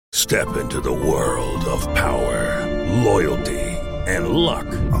Step into the world of power, loyalty, and luck.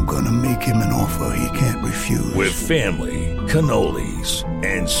 I'm gonna make him an offer he can't refuse. With family, cannolis,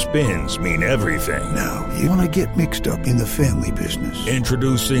 and spins mean everything. Now, you wanna get mixed up in the family business.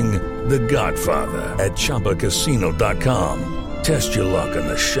 Introducing The Godfather at ChumbaCasino.com. Test your luck in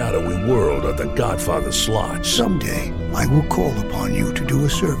the shadowy world of The Godfather slot. Someday, I will call upon you to do a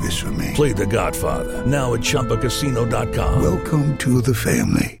service for me. Play The Godfather now at ChumbaCasino.com. Welcome to the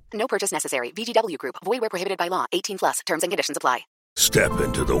family. No purchase necessary. VGW Group. Void where prohibited by law. 18 plus. Terms and conditions apply. Step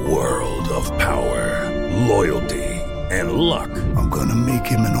into the world of power, loyalty, and luck. I'm gonna make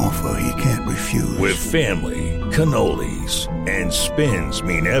him an offer he can't refuse. With family, cannolis, and spins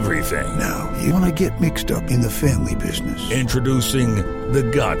mean everything. Now, you wanna get mixed up in the family business. Introducing The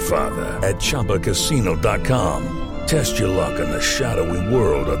Godfather at ChumbaCasino.com. Test your luck in the shadowy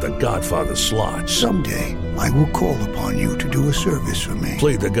world of The Godfather slot. Someday, I will call upon you to do a service for me.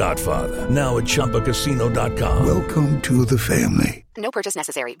 Play The Godfather now at ChumbaCasino.com. Welcome to the family. No purchase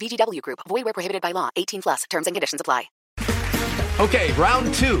necessary. VGW Group. Void where prohibited by law. 18 plus. Terms and conditions apply. Okay,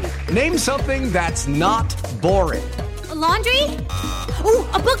 round two. Name something that's not boring. A laundry? Ooh,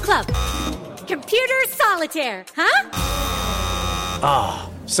 a book club. Computer solitaire, huh? Ah,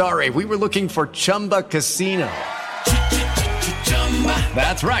 sorry, we were looking for Chumba Casino.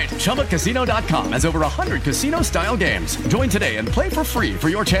 That's right, ChumbaCasino.com has over 100 casino-style games. Join today and play for free for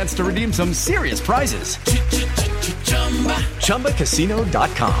your chance to redeem some serious prizes.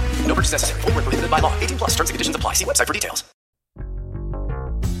 ChumbaCasino.com. No purchase necessary. Void where prohibited by law. 18 plus. Terms and conditions apply. See website for details.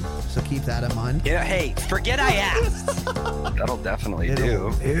 So keep that in mind. Yeah, hey, forget I asked. That'll definitely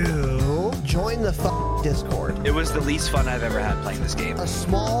do. Ew. Join the Discord. It was the least fun I've ever had playing this game. A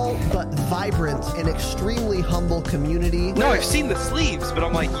small but vibrant and extremely humble community. No, I've seen the sleeves, but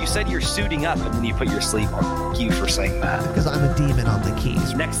I'm like, you said you're suiting up, and then you put your sleeve on. Thank you for saying that. Because I'm a demon on the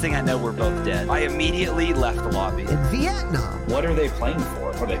keys. Next thing I know, we're both dead. I immediately left the lobby. In Vietnam. What are they playing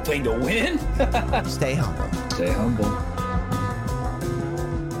for? Are they playing to win? Stay humble. Stay humble.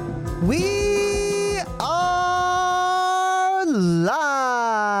 We are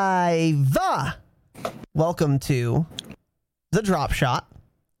live. Welcome to The Drop Shot,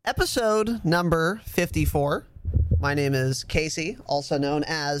 episode number 54. My name is Casey, also known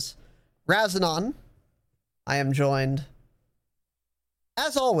as Razanon. I am joined,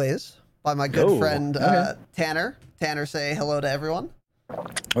 as always, by my good friend Tanner. Tanner, say hello to everyone.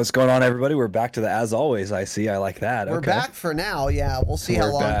 What's going on, everybody? We're back to the as always. I like that. We're back for now. Yeah, we'll see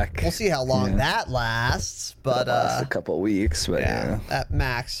how long. Back. We'll see how long that lasts. But a couple of weeks. But at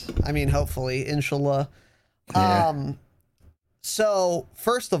max. I mean, hopefully, inshallah. Yeah. So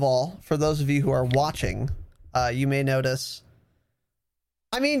first of all, for those of you who are watching, you may notice,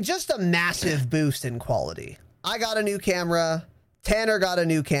 I mean, just a massive boost in quality. I got a new camera. Tanner got a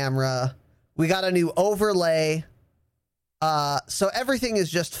new camera. We got a new overlay. So everything is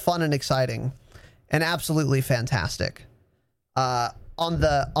just fun and exciting and absolutely fantastic. On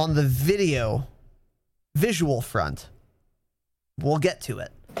the visual front, we'll get to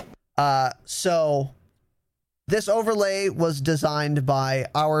it. So this overlay was designed by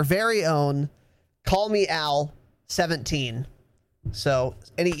our very own Call Me Al 17. So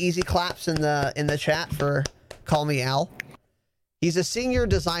any easy claps in the chat for Call Me Al? He's a senior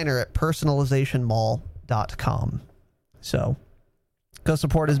designer at personalizationmall.com. So go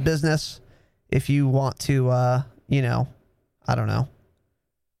support his business if you want to, I don't know,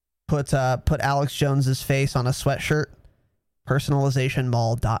 put Alex Jones's face on a sweatshirt.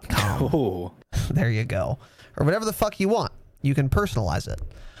 Personalizationmall.com. Oh. There you go. Or whatever the fuck you want. You can personalize it.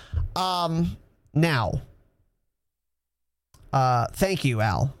 Now, thank you,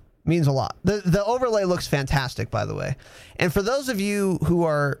 Al. Means a lot. The overlay looks fantastic, by the way. And for those of you who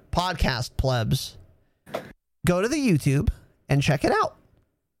are podcast plebs, go to the YouTube and check it out.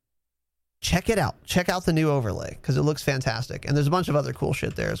 Check it out. Check out the new overlay because it looks fantastic. And there's a bunch of other cool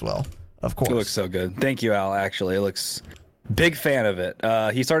shit there as well, of course. It looks so good. Thank you, Al, actually. It looks... Big fan of it.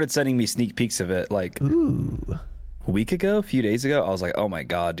 He started sending me sneak peeks of it like a week ago, a few days ago. I was like, oh my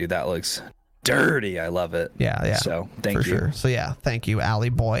God, dude, that looks dirty. I love it. Yeah. So thank you. Sure. So yeah, thank you, Allie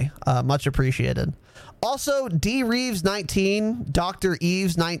boy. Much appreciated. Also, D Reeves 19, Dr.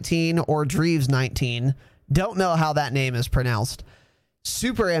 Eves 19, or Dreeves 19. Don't know how that name is pronounced.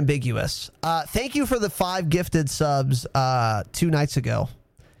 Super ambiguous. Thank you for the 5 gifted subs 2 nights ago.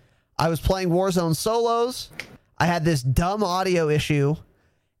 I was playing Warzone solos. I had this dumb audio issue,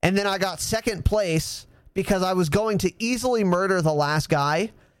 and then I got second place because I was going to easily murder the last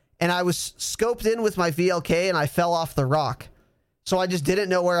guy, and I was scoped in with my VLK, and I fell off the rock. So I just didn't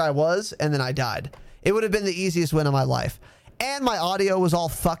know where I was, and then I died. It would have been the easiest win of my life. and my audio was all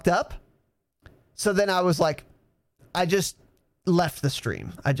fucked up. So then I was like, I just left the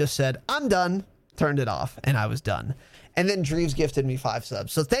stream. I just said, I'm done, turned it off, and I was done. And then Dreves gifted me 5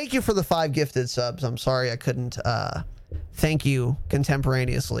 subs. So thank you for the 5 gifted subs. I'm sorry I couldn't thank you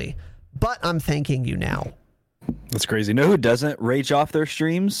contemporaneously, but I'm thanking you now. That's crazy. Know who doesn't rage off their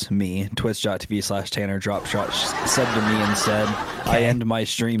streams? Me. Twitch.tv/Tanner Dropshot subbed to me and said, I end my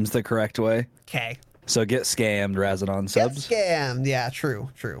streams the correct way. Okay. So get scammed, Razadon subs. Get scammed. Yeah, true.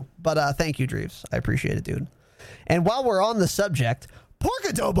 But thank you, Dreves. I appreciate it, dude. And while we're on the subject, Pork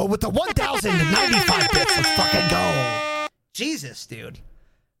Adobo with the 1,095 bits. Let's fucking go. Jesus, dude.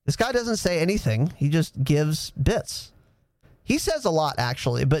 This guy doesn't say anything. He just gives bits. He says a lot,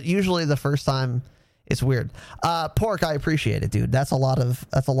 actually, but usually the first time it's weird. Pork, I appreciate it, dude. That's a lot of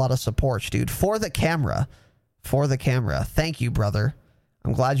support, dude. For the camera. Thank you, brother.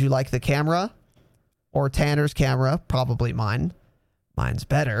 I'm glad you like the camera. Or Tanner's camera. Probably mine. Mine's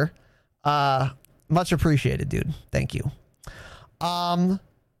better. Much appreciated, dude. Thank you.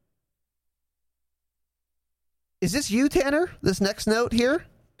 Is this you, Tanner? This next note here?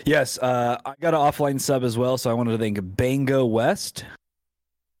 Yes, I got an offline sub as well, so I wanted to thank Bango West.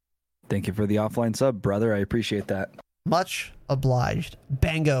 Thank you for the offline sub, brother. I appreciate that. Much obliged.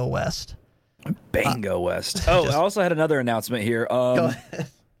 Bango West. Bango West. Oh, I also had another announcement here. Go ahead.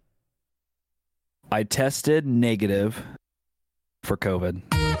 I tested negative for COVID.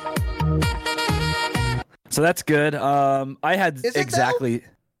 So that's good. I had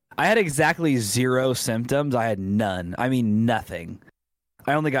exactly 0 symptoms. I had none. I mean, nothing.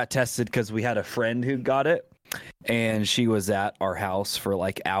 I only got tested because we had a friend who got it, and she was at our house for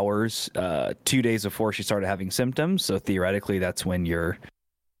like hours 2 days before she started having symptoms. So theoretically, that's when you're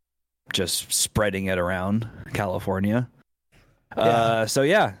just spreading it around California. Yeah.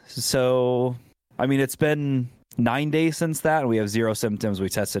 So I mean, it's been 9 days since that, and we have 0 symptoms. We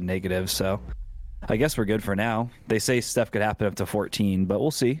tested negative, so I guess we're good for now. They say stuff could happen up to 14, but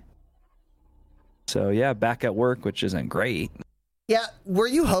we'll see. So yeah, back at work, which isn't great. Yeah, were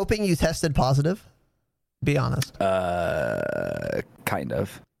you hoping you tested positive? Be honest. Kind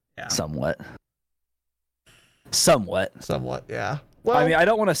of. Yeah. Somewhat, yeah. Well, I mean, I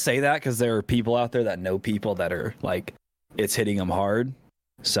don't want to say that because there are people out there that know people that are like, it's hitting them hard.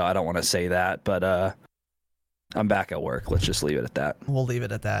 So I don't want to say that, but I'm back at work. Let's just leave it at that. We'll leave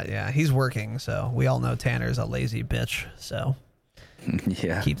it at that. Yeah, he's working, so we all know Tanner's a lazy bitch. So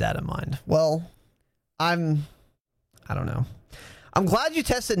yeah, keep that in mind. Well, I don't know. I'm glad you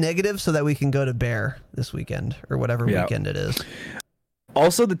tested negative so that we can go to Bear this weekend or whatever weekend it is.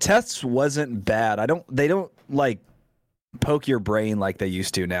 Also, the tests wasn't bad. They don't like poke your brain like they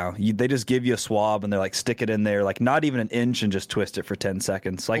used to now. They just give you a swab and they're like, stick it in there, like not even an inch, and just twist it for 10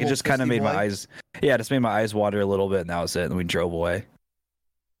 seconds. Like it just kind of made my eyes, just made my eyes water a little bit, and that was it. And we drove away.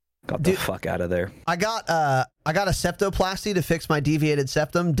 Got the fuck out of there. I got a septoplasty to fix my deviated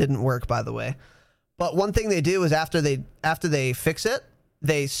septum. Didn't work, by the way. But one thing they do is after they fix it,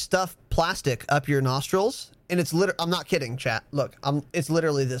 they stuff plastic up your nostrils, and it's I'm not kidding, chat. Look, it's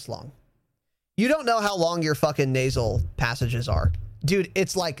literally this long. You don't know how long your fucking nasal passages are. Dude,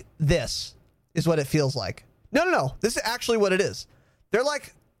 it's like this is what it feels like. No. This is actually what it is. They're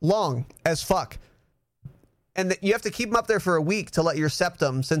like long as fuck. And you have to keep them up there for a week to let your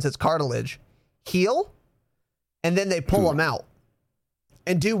septum, since it's cartilage, heal. And then they pull them out.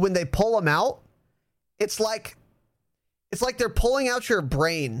 And dude, when they pull them out, it's like they're pulling out your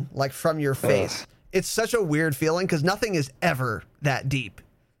brain, like from your face. It's such a weird feeling because nothing is ever that deep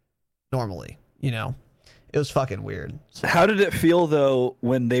normally, you know. It was fucking weird. So. How did it feel though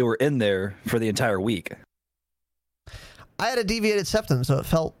when they were in there for the entire week? I had a deviated septum, so it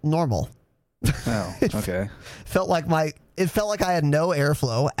felt normal. Oh, okay. Felt like I had no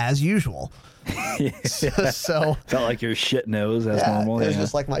airflow as usual. So felt like your shit nose as normal. It was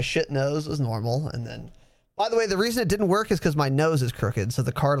just like my shit nose was normal. And then, by the way, the reason it didn't work is because my nose is crooked, so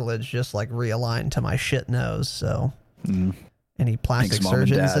the cartilage just like realigned to my shit nose. So any plastic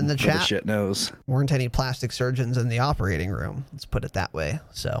surgeons in the chat? Shit nose. Weren't any plastic surgeons in the operating room. Let's put it that way.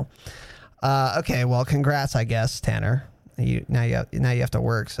 So, okay, well, congrats, I guess, Tanner. Now you have to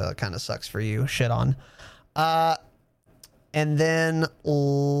work, so it kind of sucks for you. Shit on. And then a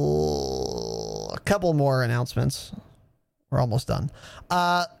couple more announcements. We're almost done.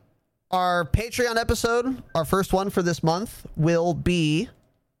 Our Patreon episode, our first one for this month, will be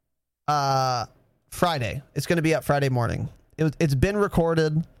Friday. It's going to be up Friday morning. It's been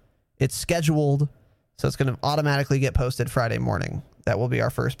recorded. It's scheduled. So it's going to automatically get posted Friday morning. That will be our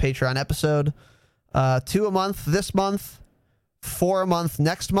first Patreon episode. 2 a month this month. 4 a month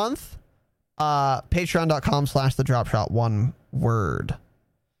next month. Patreon.com/thedropshot, one word.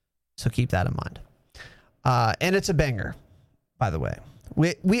 So keep that in mind. And it's a banger, by the way.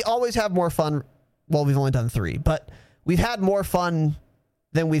 We always have more fun. Well, we've only done 3, but we've had more fun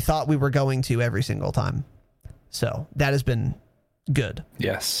than we thought we were going to every single time. So that has been good.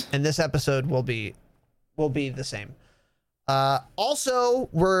 Yes. And this episode will be the same. Also,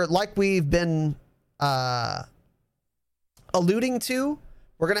 we've been alluding to,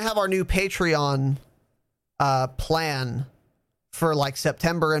 we're going to have our new Patreon plan for like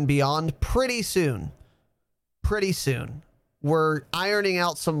September and beyond pretty soon. We're ironing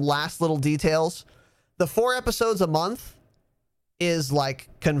out some last little details. The 4 episodes a month is like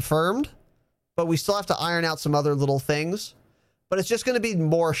confirmed, but we still have to iron out some other little things. But it's just going to be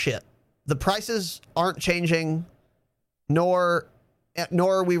more shit. The prices aren't changing, nor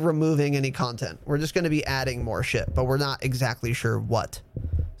are we removing any content. We're just going to be adding more shit, but we're not exactly sure what.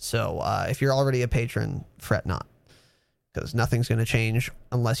 So if you're already a patron, fret not, because nothing's going to change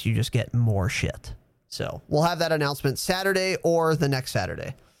unless you just get more shit. So we'll have that announcement Saturday or the next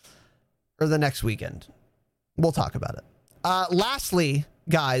Saturday or the next weekend. We'll talk about it. Lastly,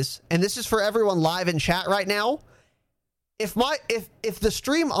 guys, and this is for everyone live in chat right now. If the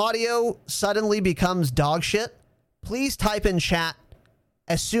stream audio suddenly becomes dog shit, please type in chat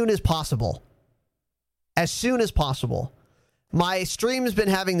as soon as possible. As soon as possible. My stream's been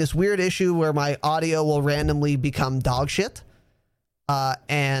having this weird issue where my audio will randomly become dog shit.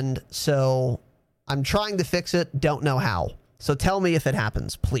 And so I'm trying to fix it. Don't know how. So tell me if it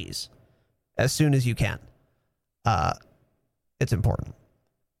happens, please. As soon as you can. It's important.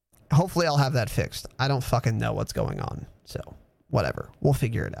 Hopefully I'll have that fixed. I don't fucking know what's going on. So whatever. We'll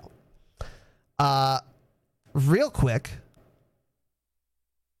figure it out. Real quick.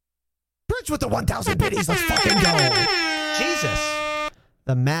 Bridge with the 1,000 biddies. Let's fucking go. Jesus.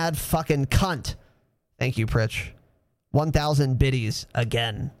 The mad fucking cunt. Thank you, Pritch. 1,000 biddies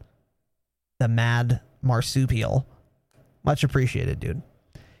again. The mad marsupial. Much appreciated, dude.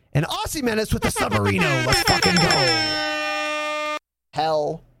 And Aussie Menace with the Submarino. Let's fucking go.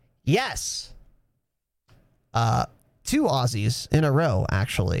 Hell yes. 2 Aussies in a row,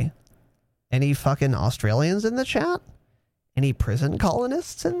 actually. Any fucking Australians in the chat? Any prison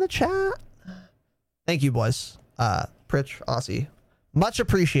colonists in the chat? Thank you, boys. Pritch, Aussie. Much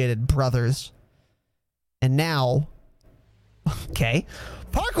appreciated, brothers. And now, okay.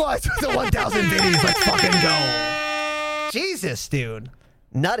 Parkwise with the 1,000 biddies. Let's fucking go. Jesus, dude.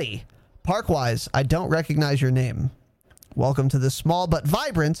 Nutty. Parkwise, I don't recognize your name. Welcome to this small but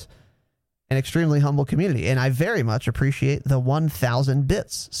vibrant and extremely humble community. And I very much appreciate the 1,000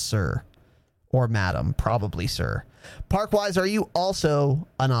 bits, sir. Or madam. Probably, sir. Parkwise, are you also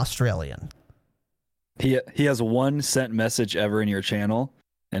an Australian? He has 1 sent message ever in your channel,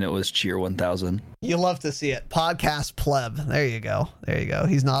 and it was cheer 1,000. You love to see it. Podcast pleb. There you go. There you go.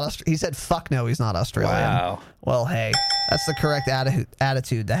 He's not. He said, "Fuck no, he's not Australian." Wow. Well, hey, that's the correct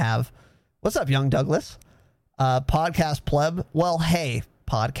attitude to have. What's up, young Douglas? Podcast pleb. Well, hey,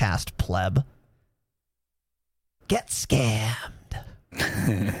 podcast pleb. Get scammed.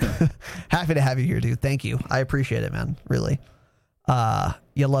 Happy to have you here, dude. Thank you. I appreciate it, man. Really.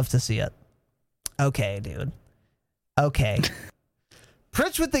 You love to see it. Okay, dude. Okay.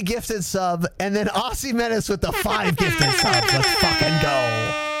 Pritch with the gifted sub, and then Aussie Menace with the 5 gifted subs. Let's fucking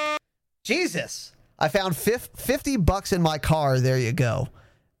go. Jesus. I found $50 in my car. There you go.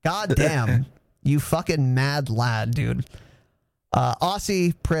 God damn. You fucking mad lad, dude.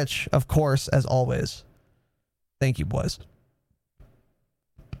 Aussie, Pritch, of course, as always. Thank you, boys.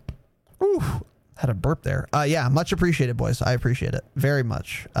 Ooh, had a burp there. Yeah, much appreciated, boys. I appreciate it very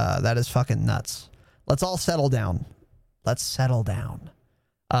much. That is fucking nuts. Let's all settle down. Let's settle down.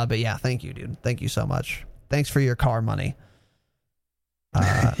 But yeah, thank you, dude. Thank you so much. Thanks for your car money.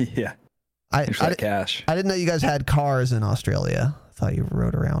 Yeah. Thanks for that cash. I didn't know you guys had cars in Australia. I thought you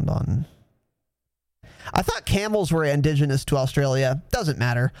rode around on... I thought camels were indigenous to Australia. Doesn't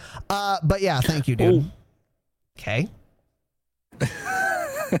matter. But yeah, thank you, dude. Ooh. Okay.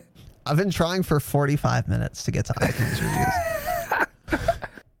 I've been trying for 45 minutes to get to iTunes reviews.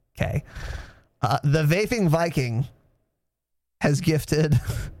 Okay. The Vaping Viking has gifted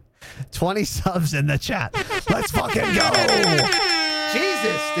 20 subs in the chat. Let's fucking go.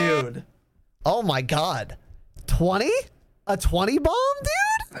 Jesus, dude. Oh my God. 20? A 20 bomb, dude?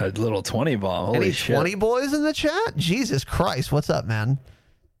 A little 20 bomb. Holy Any shit. 20 boys in the chat? Jesus Christ. What's up, man?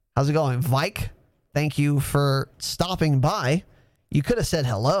 How's it going? Vike, thank you for stopping by. You could have said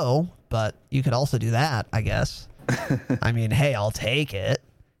hello, but you could also do that, I guess. I mean, hey, I'll take it.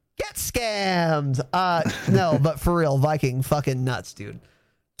 Get scammed. No, but for real, Viking, fucking nuts, dude.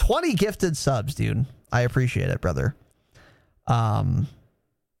 20 gifted subs, dude. I appreciate it, brother. Okay.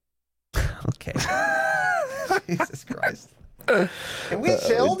 Jesus Christ. Can we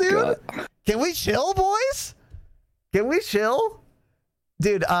chill, dude? God. Can we chill, boys? Can we chill?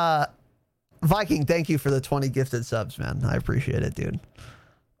 Dude, Viking, thank you for the 20 gifted subs, man. I appreciate it, dude.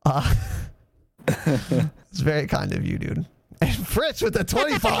 It's very kind of you, dude. And Fritz with the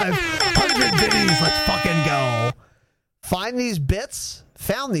 2,500 biddies. Let's fucking go. Found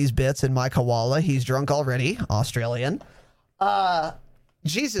these bits in my koala. He's drunk already. Australian.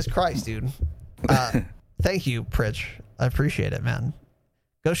 Jesus Christ, dude. Thank you, Pritch. I appreciate it, man.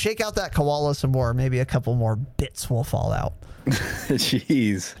 Go shake out that koala some more. Maybe a couple more bits will fall out.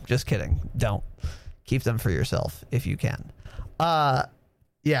 Jeez. Just kidding. Don't. Keep them for yourself if you can.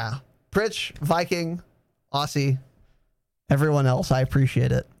 Yeah. Pritch, Viking, Aussie, everyone else, I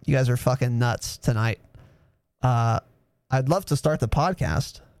appreciate it. You guys are fucking nuts tonight. I'd love to start the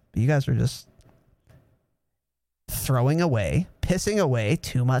podcast, but you guys are just pissing away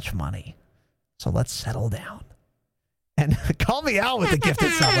too much money. So let's settle down. And call me Al with the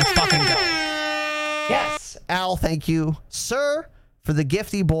gifted sub. Let's fucking go. Yes, Al, thank you, sir, for the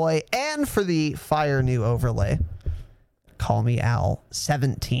gifty boy and for the fire new overlay. Call me Al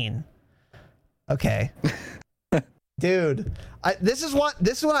 17. Okay. Dude, this is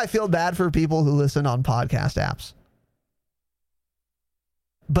when I feel bad for people who listen on podcast apps.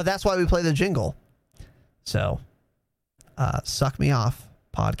 But that's why we play the jingle. So, suck me off,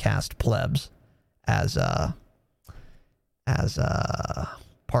 podcast plebs, as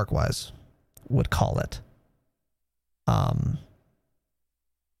Parkwise would call it.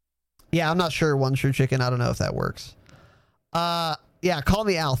 Yeah, I'm not sure. One True Chicken. I don't know if that works. Yeah, call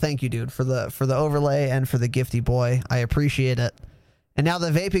me Al. Thank you, dude, for the overlay and for the gifty boy. I appreciate it. And now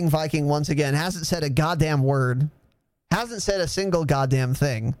the vaping Viking once again hasn't said a goddamn word, hasn't said a single goddamn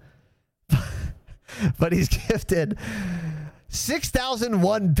thing, but he's gifted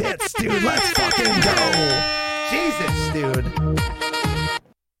 6,001 bits, dude. Let's fucking go. Jesus, dude.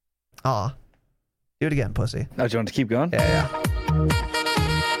 Aw. Do it again, pussy. Oh, do you want to keep going? Yeah.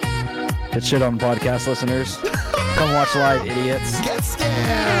 Good shit on podcast listeners. Come watch live, idiots. Get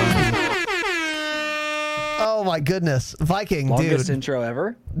scammed. Oh my goodness. Viking, longest dude. intro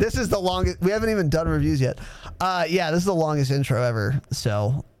ever? This is the longest. We haven't even done reviews yet. Yeah, this is the longest intro ever.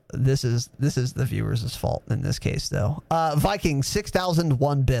 So this is the viewers' fault in this case, though. Viking,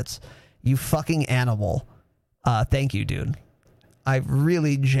 6,001 bits. You fucking animal. Thank you, dude. I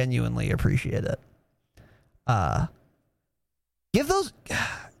really genuinely appreciate it. Give those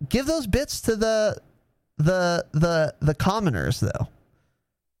bits to the commoners, though.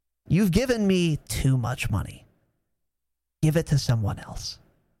 You've given me too much money. Give it to someone else.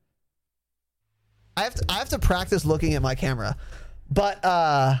 I have to practice looking at my camera. But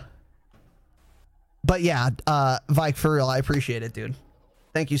yeah, Vike, for real, I appreciate it, dude.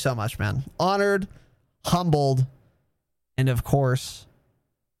 Thank you so much, man. Honored, humbled, and of course,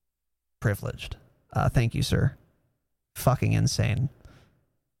 privileged. Thank you, sir. Fucking insane.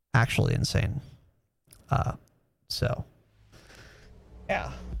 Actually insane. So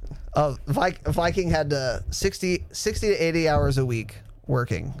yeah. Viking had 60 to 80 hours a week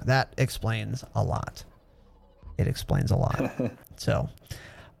working. That explains a lot. It explains a lot. So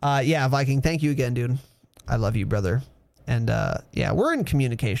yeah, Viking, thank you again, dude. I love you, brother. And yeah, we're in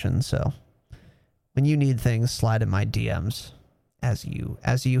communication, so when you need things, slide in my DMs as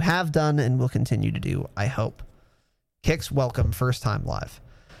you have done and will continue to do, I hope. Kicks, welcome, first time live.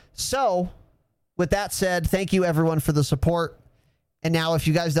 So with that said, thank you everyone for the support. And now, if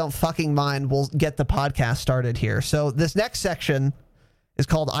you guys don't fucking mind, we'll get the podcast started here. So this next section is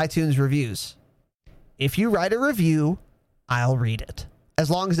called iTunes Reviews. If you write a review, I'll read it. As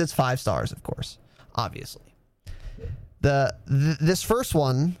long as it's 5 stars, of course, obviously. This first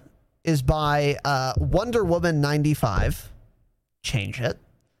one is by Wonder Woman 95. Change it.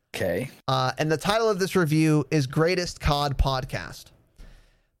 Okay. And the title of this review is Greatest COD Podcast.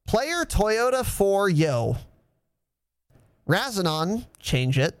 Player Toyota 4 Yo. Razanon,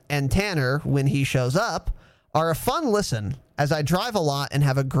 change it, and Tanner, when he shows up, are a fun listen as I drive a lot and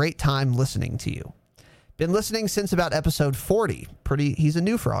have a great time listening to you. Been listening since about episode 40. He's a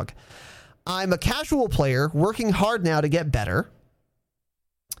new frog. I'm a casual player working hard now to get better.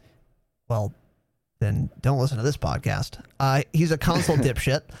 Well, then don't listen to this podcast. He's a console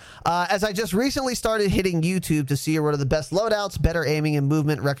dipshit. As I just recently started hitting YouTube to see what are the best loadouts, better aiming and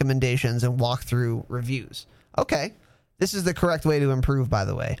movement recommendations, and walkthrough reviews. Okay. This is the correct way to improve, by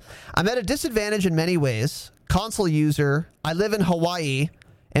the way. I'm at a disadvantage in many ways. Console user. I live in Hawaii,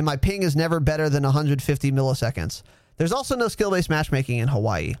 and my ping is never better than 150 milliseconds. There's also no skill-based matchmaking in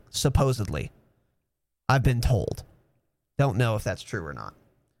Hawaii, supposedly. I've been told. Don't know if that's true or not.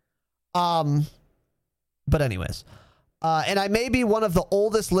 But anyways. And I may be one of the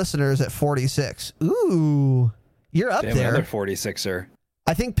oldest listeners at 46. Ooh, you're up there. Another 46er.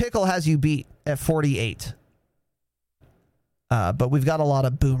 I think Pickle has you beat at 48. But we've got a lot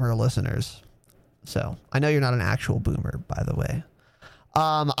of boomer listeners. So I know you're not an actual boomer, by the way.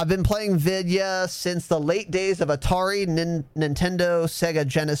 I've been playing Vidya since the late days of Atari, Nintendo, Sega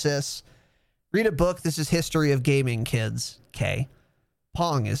Genesis. Read a book. This is history of gaming, kids. Okay.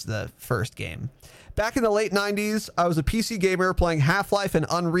 Pong is the first game. Back in the late 90s, I was a PC gamer playing Half-Life and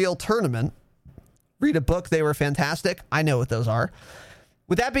Unreal Tournament. Read a book. They were fantastic. I know what those are.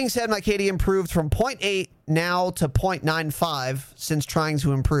 With that being said, my KD improved from 0.8 now to 0.95 since trying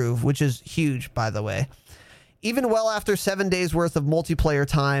to improve, which is huge, by the way. Even well after 7 days worth of multiplayer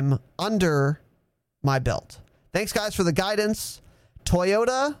time under my belt. Thanks, guys, for the guidance.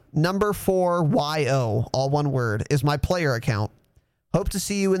 Toyota number 4YO, all one word, is my player account. Hope to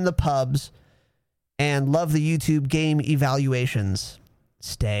see you in the pubs and love the YouTube game evaluations.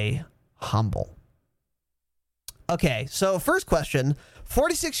 Stay humble. Okay, so first question.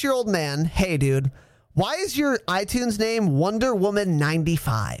 46-year-old man, hey, dude, why is your iTunes name Wonder Woman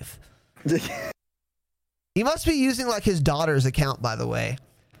 95? He must be using like his daughter's account, by the way.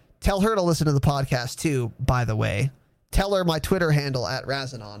 Tell her to listen to the podcast too, by the way. Tell her my Twitter handle at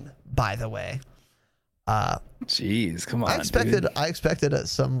Razanon, by the way. Jeez, come on. I expected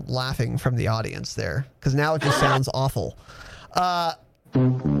some laughing from the audience there, because now it just sounds awful.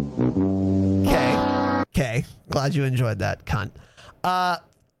 Okay. Glad you enjoyed that, cunt.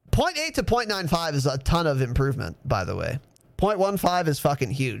 0.8 to 0.95 is a ton of improvement, by the way. 0.15 is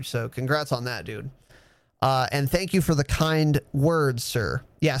fucking huge, so congrats on that, dude. And thank you for the kind words, sir.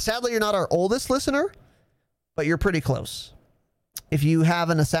 Yeah, sadly, you're not our oldest listener, but you're pretty close. If you have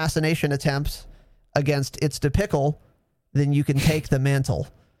an assassination attempt against It's the Pickle, then you can take the mantle.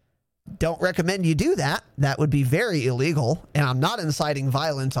 Don't recommend you do that. That would be very illegal, and I'm not inciting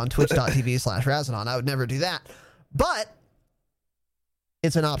violence on twitch.tv/Razanon. I would never do that. But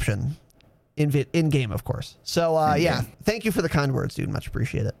it's an option in game, of course. So, yeah, thank you for the kind words, dude. Much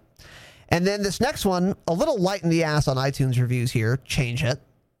appreciate it. And then this next one, a little light in the ass on iTunes reviews here. Change it.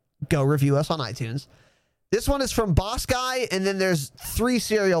 Go review us on iTunes. This one is from Boss Guy, and then there's 3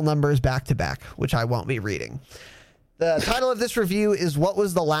 serial numbers back to back, which I won't be reading. The title of this review is What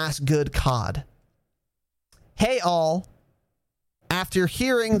Was the Last Good COD? Hey all, after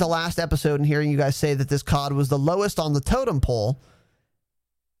hearing the last episode and hearing you guys say that this COD was the lowest on the totem pole,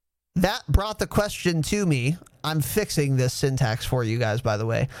 that brought the question to me. I'm fixing this syntax for you guys, by the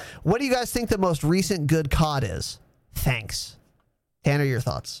way. What do you guys think the most recent good COD is? Thanks. Tanner, your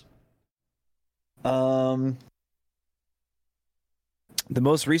thoughts? The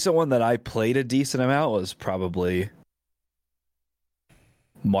most recent one that I played a decent amount was probably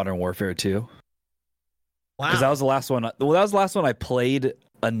Modern Warfare 2. Wow. Because that was the last one. Well, that was the last one I played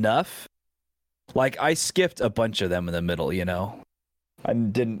enough. Like, I skipped a bunch of them in the middle, you know? I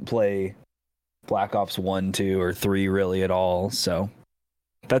didn't play Black Ops 1, 2, or 3 really at all, so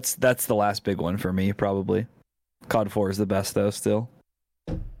that's the last big one for me, probably. COD 4 is the best, though, still.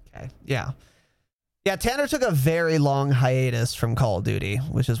 Okay, yeah. Yeah, Tanner took a very long hiatus from Call of Duty,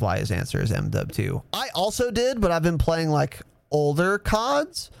 which is why his answer is MW2. I also did, but I've been playing, like, older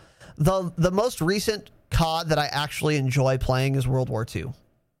CODs. The most recent COD that I actually enjoy playing is World War II.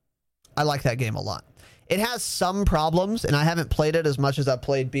 I like that game a lot. It has some problems, and I haven't played it as much as I've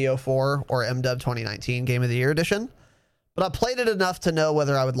played BO4 or MW 2019 Game of the Year Edition, but I played it enough to know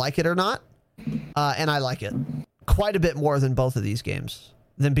whether I would like it or not, and I like it quite a bit more than both of these games,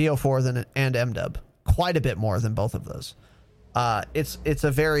 than BO4 and MW. Quite a bit more than both of those. It's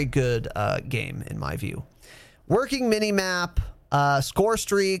a very good game, in my view. Working minimap, score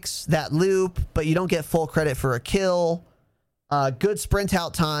streaks, that loop, but you don't get full credit for a kill, good sprint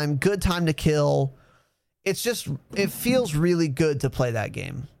out time, good time to kill. It's just, it feels really good to play that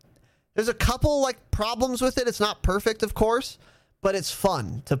game. There's a couple like problems with it. It's not perfect, of course, but it's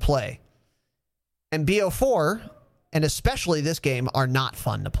fun to play. And BO4, and especially this game, are not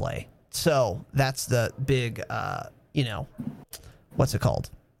fun to play. So that's the big, what's it called?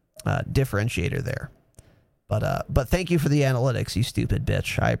 Differentiator there. But thank you for the analytics, you stupid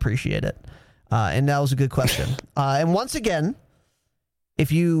bitch. I appreciate it. And that was a good question. And once again,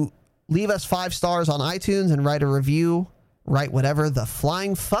 if you leave us 5 stars on iTunes and write a review, write whatever the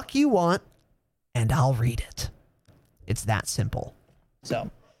flying fuck you want, and I'll read it. It's that simple.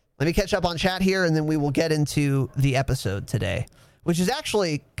 So let me catch up on chat here, and then we will get into the episode today, which is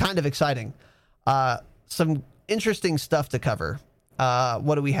actually kind of exciting. Some interesting stuff to cover.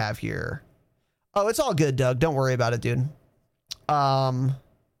 What do we have here? Oh, it's all good, Doug. Don't worry about it, dude. Yeah,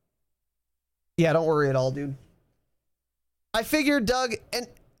 don't worry at all, dude. I figured, Doug, and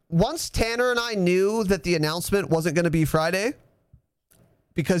once Tanner and I knew that the announcement wasn't going to be Friday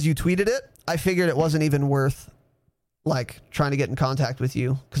because you tweeted it, I figured it wasn't even worth like trying to get in contact with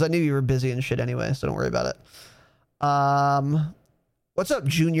you because I knew you were busy and shit anyway, so don't worry about it. What's up,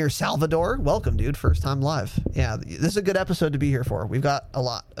 Junior Salvador? Welcome, dude. First time live. Yeah, this is a good episode to be here for. We've got a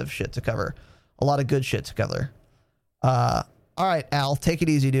lot of shit to cover. A lot of good shit to cover. All right, Al, take it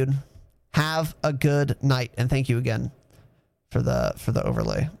easy, dude. Have a good night, and thank you again for the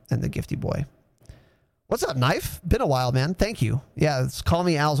overlay and the gifty boy. What's up, Knife? Been a while, man. Thank you. Yeah, it's call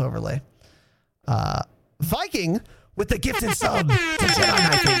me Al's overlay. Viking with the gifted sub to Jedi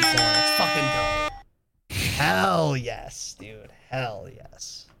Knight 84. Let's fucking go. Hell yes, dude. Hell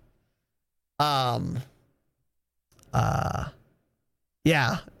yes.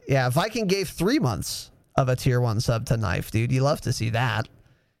 Yeah. Viking gave 3 months of a tier 1 sub to Knife, dude. You love to see that.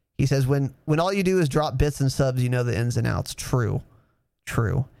 He says, when all you do is drop bits and subs, you know the ins and outs. True.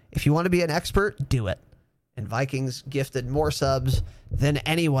 If you want to be an expert, do it. And Vikings gifted more subs than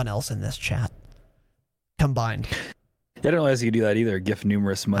anyone else in this chat combined. I didn't realize you could do that either. Gift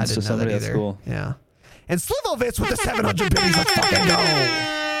numerous months to somebody. That's cool. Yeah. And Slivovitz with the 700 biddies. Let's fucking go.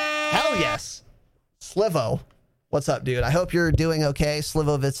 Hell yes. Slivo. What's up, dude? I hope you're doing okay.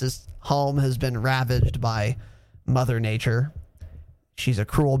 Slivovitz's home has been ravaged by Mother Nature. She's a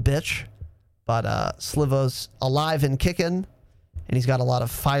cruel bitch. But Slivo's alive and kicking. And he's got a lot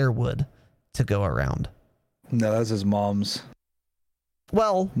of firewood to go around. No, that's his mom's.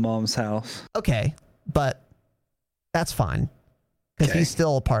 Well. Mom's house. Okay. But that's fine. Because he's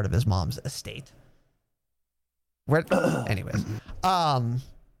still a part of his mom's estate. Anyways.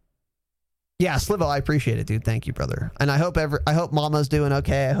 Yeah, Slivo, I appreciate it, dude. Thank you, brother. And I hope Mama's doing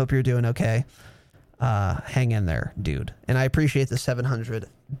okay. I hope you're doing okay. Hang in there, dude. And I appreciate the 700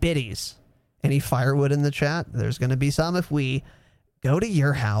 biddies. Any firewood in the chat? There's going to be some if we go to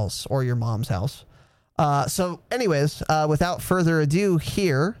your house or your mom's house. So anyways, without further ado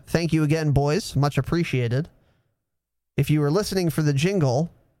here, thank you again, boys. Much appreciated. If you were listening for the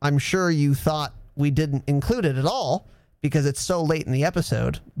jingle, I'm sure you thought we didn't include it at all because it's so late in the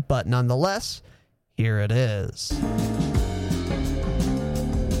episode, but nonetheless, here it is.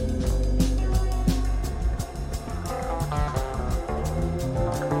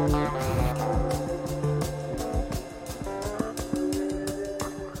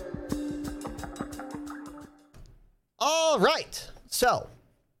 All right. So,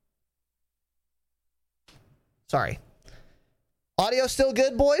 sorry. Audio still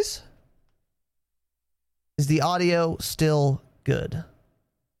good, boys? Is the audio still good?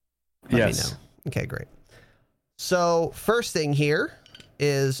 Let me know. Okay, great. So, first thing here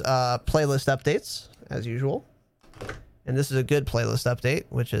is playlist updates, as usual. And this is a good playlist update,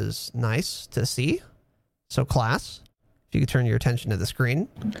 which is nice to see. So, class, if you could turn your attention to the screen.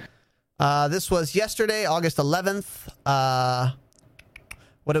 This was yesterday, August 11th.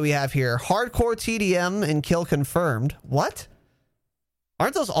 What do we have here? Hardcore TDM and kill confirmed. What?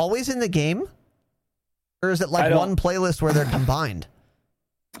 Aren't those always in the game? Or is it like one playlist where they're combined?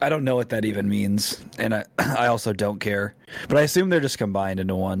 I don't know what that even means. And I also don't care. But I assume they're just combined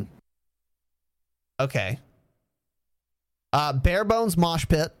into one. Okay. Bare Bones Mosh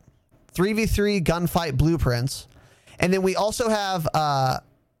Pit. 3v3 Gunfight Blueprints. And then we also have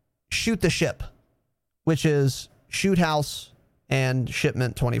Shoot the Ship, which is Shoot House and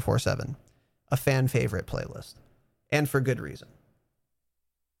Shipment 24/7. A fan favorite playlist. And for good reason.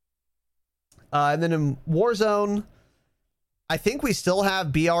 And then in Warzone, I think we still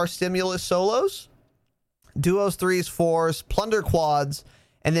have BR Stimulus solos, Duos, 3s, 4s, Plunder Quads,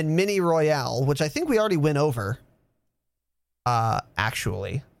 and then Mini Royale, which I think we already went over,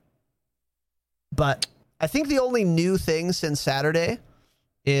 actually. But I think the only new thing since Saturday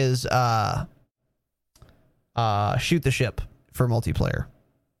is Shoot the Ship for multiplayer.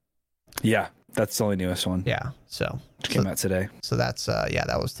 Yeah, that's the only newest one. Yeah, so came out today. So that's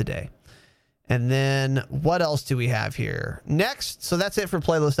that was today. And then what else do we have here? Next, so that's it for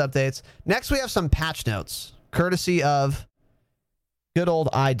playlist updates. Next, we have some patch notes, courtesy of good old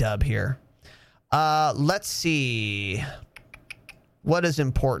iDub here. Let's see. What is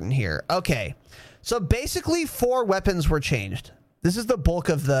important here? Okay, so basically 4 weapons were changed. This is the bulk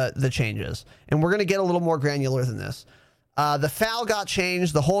of the changes. And we're going to get a little more granular than this. The FAL got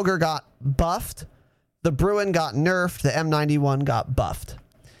changed. The Holger got buffed. The Bruin got nerfed. The M91 got buffed.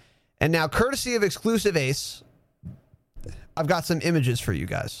 And now, courtesy of Exclusive Ace, I've got some images for you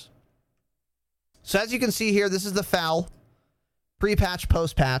guys. So as you can see here, this is the FAL. Pre-patch,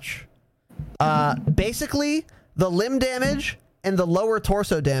 post-patch. Basically, the limb damage and the lower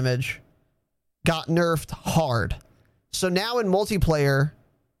torso damage got nerfed hard. So now in multiplayer,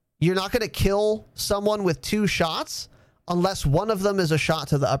 you're not going to kill someone with 2 shots unless one of them is a shot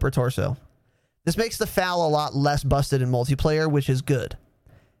to the upper torso. This makes the FAL a lot less busted in multiplayer, which is good.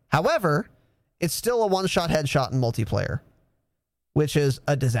 However, it's still a one-shot headshot in multiplayer, which is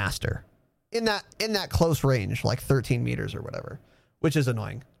a disaster. In that close range, like 13 meters or whatever, which is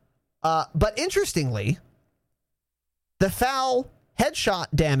annoying. But interestingly, the FAL headshot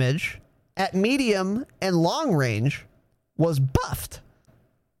damage at medium and long range was buffed,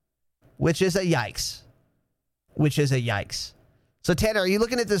 which is a yikes. So Tanner, are you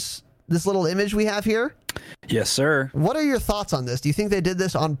looking at this little image we have here? Yes, sir. What are your thoughts on this? Do you think they did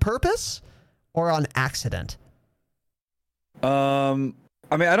this on purpose or on accident? I mean,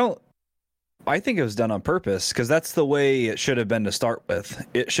 I think it was done on purpose because that's the way it should have been to start with.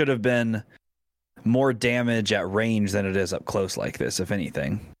 It should have been more damage at range than it is up close like this, if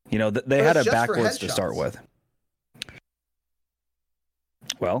anything. You know, they had it backwards to start with.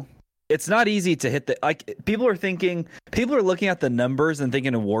 Well, it's not easy to hit the, like, people are looking at the numbers and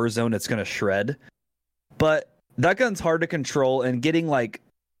thinking in Warzone it's going to shred. But that gun's hard to control, and getting like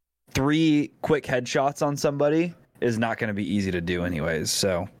 3 quick headshots on somebody is not going to be easy to do anyways.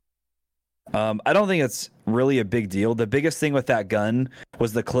 So I don't think it's really a big deal. The biggest thing with that gun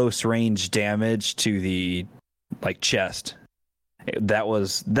was the close range damage to the like chest. That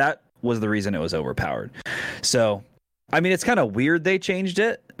was the reason it was overpowered. So, I mean, it's kind of weird they changed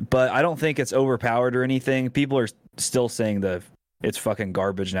it, but I don't think it's overpowered or anything. People are still saying it's fucking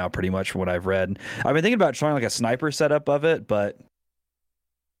garbage now, pretty much from what I've read. I've been thinking about trying like a sniper setup of it, but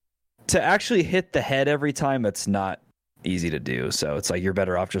to actually hit the head every time, it's not easy to do. So it's like you're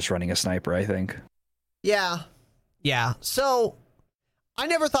better off just running a sniper, I think. Yeah. So I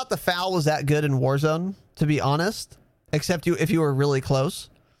never thought the FAL was that good in Warzone, to be honest, except if you were really close.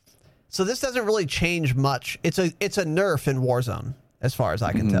 So this doesn't really change much. It's a nerf in Warzone, as far as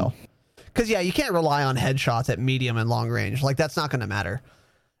I can tell. Because, yeah, you can't rely on headshots at medium and long range. Like, that's not going to matter.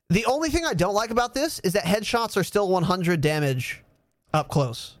 The only thing I don't like about this is that headshots are still 100 damage up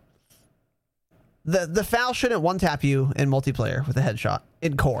close. The FAL shouldn't one-tap you in multiplayer with a headshot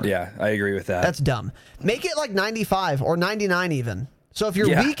in core. Yeah, I agree with that. That's dumb. Make it like 95 or 99 even. So if you're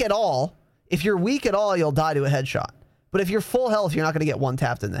weak at all, you'll die to a headshot. But if you're full health, you're not going to get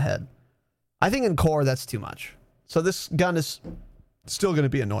one-tapped in the head. I think in core, that's too much. So this gun is still going to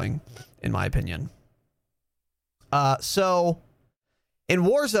be annoying, in my opinion. So in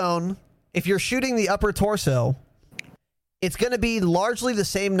Warzone, if you're shooting the upper torso, it's going to be largely the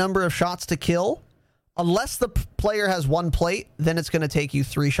same number of shots to kill. Unless the player has 1 plate, then it's going to take you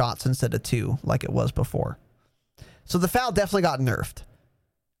 3 shots instead of 2, like it was before. So the FAL definitely got nerfed.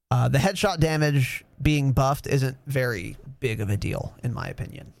 The headshot damage being buffed isn't very big of a deal, in my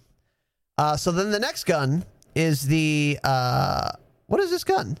opinion. So then the next gun is the... what is this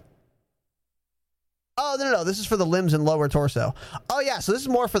gun? Oh, no. This is for the limbs and lower torso. Oh, yeah. So this is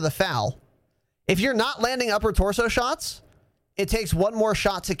more for the FAL. If you're not landing upper torso shots, it takes 1 more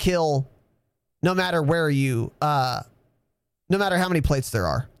shot to kill no matter where you... no matter how many plates there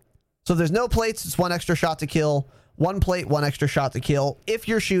are. So if there's no plates, it's 1 extra shot to kill. 1 plate, 1 extra shot to kill if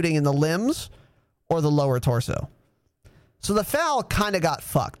you're shooting in the limbs or the lower torso. So the FAL kind of got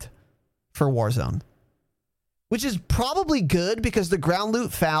fucked for Warzone, which is probably good because the ground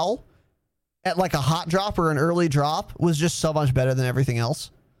loot FAL at like a hot drop or an early drop was just so much better than everything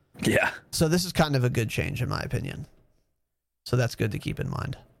else. Yeah. So this is kind of a good change in my opinion. So that's good to keep in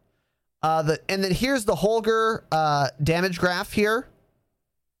mind. And then here's the Holger damage graph here.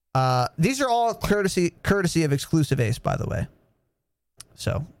 These are all courtesy of Exclusive Ace, by the way.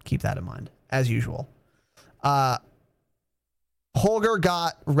 So keep that in mind, as usual. Holger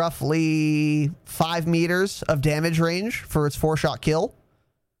got roughly 5 meters of damage range for its 4-shot kill,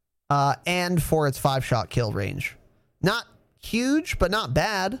 and for its 5-shot kill range. Not huge, but not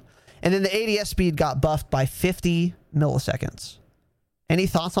bad. And then the ADS speed got buffed by 50 milliseconds. Any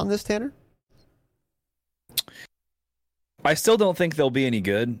thoughts on this, Tanner? I still don't think they'll be any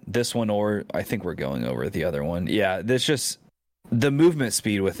good. This one, or I think we're going over the other one. Yeah, there's just the movement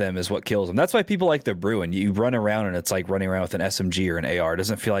speed with them is what kills them. That's why people like the Bruin. You run around and it's like running around with an SMG or an AR. It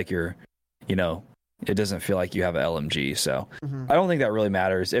doesn't feel like you're, it doesn't feel like you have an LMG. So I don't think that really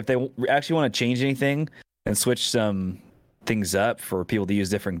matters. If they actually want to change anything and switch some things up for people to use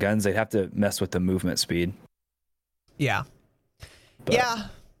different guns, they'd have to mess with the movement speed. Yeah. But. Yeah.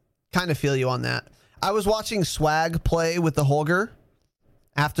 Kind of feel you on that. I was watching Swag play with the Holger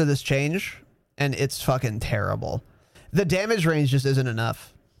after this change, and it's fucking terrible. The damage range just isn't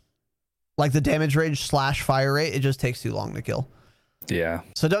enough. Like the damage range / fire rate, it just takes too long to kill. Yeah.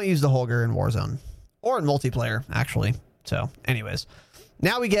 So don't use the Holger in Warzone or in multiplayer, actually. So anyways,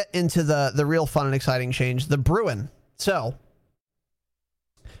 now we get into the real fun and exciting change, the Bruin. So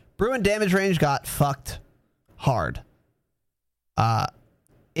Bruin damage range got fucked hard.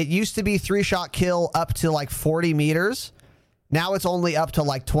 It used to be 3-shot kill up to like 40 meters. Now it's only up to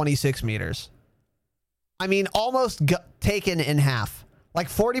like 26 meters. I mean, almost taken in half. Like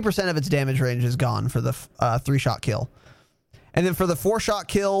 40% of its damage range is gone for the 3-shot kill. And then for the 4-shot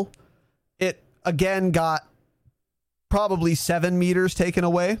kill, it again got probably 7 meters taken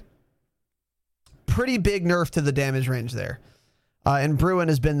away. Pretty big nerf to the damage range there. And Bruin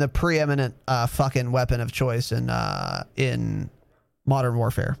has been the preeminent fucking weapon of choice in Modern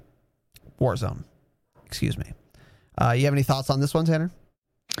Warfare. Warzone. Excuse me. You have any thoughts on this one, Tanner?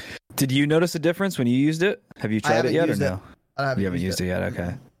 Did you notice a difference when you used it? Have you tried it yet or no? I haven't You haven't used it yet?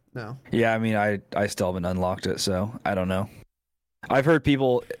 Okay. No. Yeah, I mean, I still haven't unlocked it, so I don't know. I've heard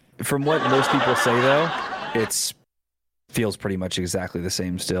people, from what most people say, though, it feels pretty much exactly the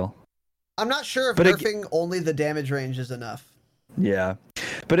same still. I'm not sure if nerfing only the damage range is enough. Yeah.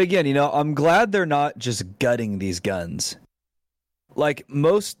 But again, I'm glad they're not just gutting these guns. Like,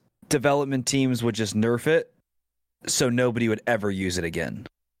 most development teams would just nerf it so nobody would ever use it again.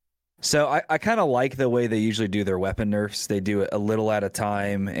 So I kind of like the way they usually do their weapon nerfs. They do it a little at a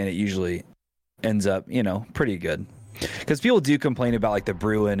time, and it usually ends up, pretty good. Because people do complain about like the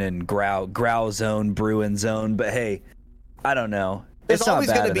Bruin and Grow zone, Bruin zone, but hey, I don't know. There's it's not always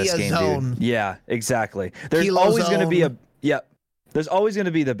bad going to in be this a game, zone. dude. Yeah, exactly. There's Kilo always going to be zone. There's always going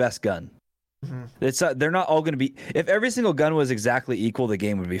to be the best gun. Mm-hmm. It's they're not all going to be. If every single gun was exactly equal, the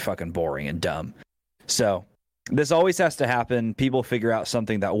game would be fucking boring and dumb. So this always has to happen. People figure out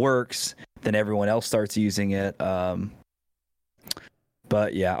something that works, then everyone else starts using it.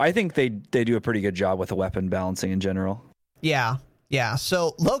 But yeah, I think they do a pretty good job with the weapon balancing in general. Yeah.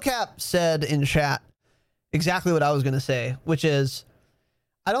 So Locap said in chat exactly what I was going to say, which is,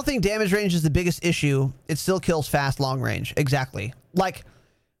 I don't think damage range is the biggest issue. It still kills fast long range. Exactly. Like,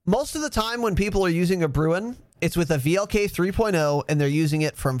 most of the time when people are using a Bruin, it's with a VLK 3.0 and they're using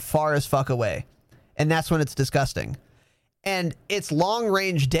it from far as fuck away. And that's when it's disgusting. And its long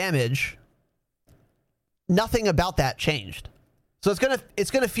range damage, nothing about that changed. So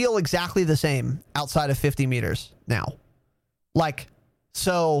it's gonna feel exactly the same outside of 50 meters now. Like,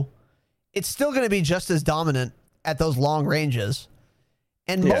 so it's still gonna be just as dominant at those long ranges.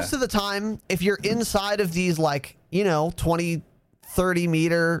 And most of the time, if you're inside of these, 20, 30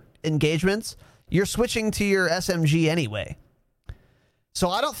 meter engagements, you're switching to your SMG anyway. So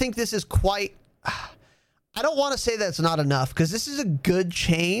I don't think this is quite, I don't want to say that it's not enough, because this is a good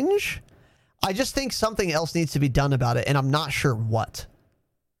change. I just think something else needs to be done about it, and I'm not sure what.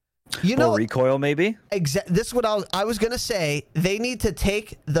 More recoil, maybe? This is what I was going to say. They need to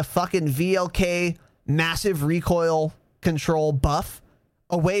take the fucking VLK massive recoil control buff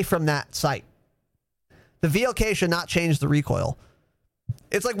away from that sight. The VLK should not change the recoil.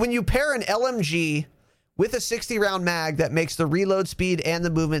 It's like when you pair an LMG with a 60-round mag that makes the reload speed and the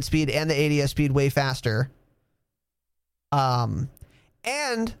movement speed and the ADS speed way faster, and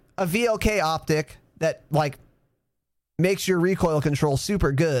a VLK optic that makes your recoil control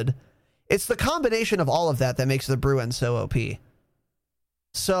super good. It's the combination of all of that makes the Bruin so OP.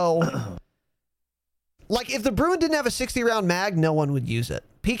 So, if the Bruin didn't have a 60-round mag, no one would use it.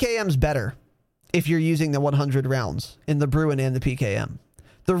 PKM's better if you're using the 100 rounds in the Bruin and the PKM.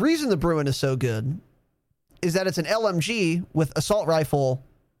 The reason the Bruin is so good is that it's an LMG with assault rifle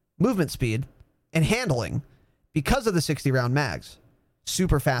movement speed and handling because of the 60-round mags.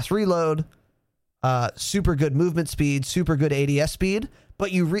 Super fast reload, super good movement speed, super good ADS speed,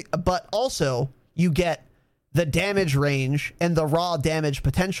 but also you get the damage range and the raw damage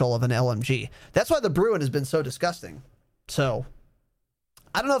potential of an LMG. That's why the Bruin has been so disgusting. So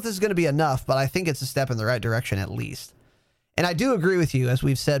I don't know if this is going to be enough, but I think it's a step in the right direction at least. And I do agree with you, as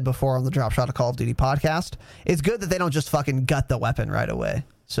we've said before on the Drop Shot of Call of Duty podcast. It's good that they don't just fucking gut the weapon right away.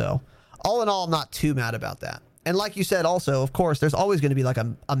 So all in all, I'm not too mad about that. And like you said, also, of course, there's always going to be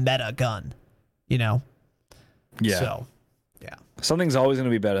a meta gun, Yeah. So, yeah. Something's always going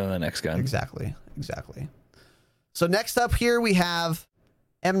to be better than the next gun. Exactly. So next up here, we have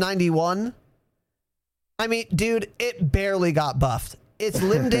M91. I mean, dude, it barely got buffed. Its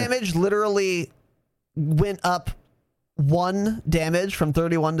limb damage literally went up 1 damage from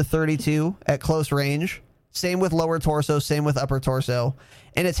 31 to 32 at close range. Same with lower torso, same with upper torso.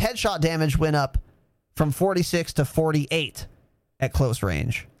 And its headshot damage went up from 46 to 48 at close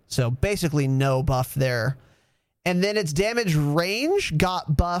range. So basically no buff there. And then its damage range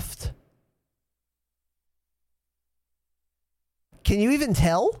got buffed. Can you even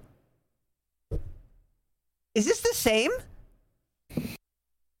tell? Is this the same?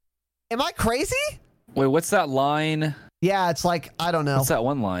 Am I crazy? Wait, what's that line? Yeah, it's like, I don't know. What's that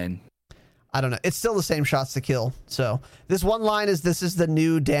one line? I don't know. It's still the same shots to kill. So this one line is, this is the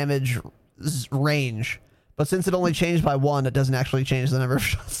new damage range. But since it only changed by 1, it doesn't actually change the number of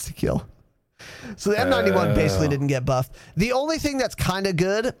shots to kill. So the M91 basically didn't get buffed. The only thing that's kind of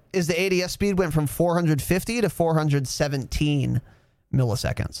good is the ADS speed went from 450 to 417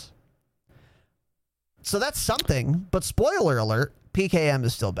 milliseconds. So that's something, but spoiler alert, PKM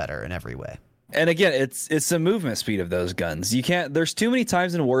is still better in every way. And again, it's the movement speed of those guns. You can't, there's too many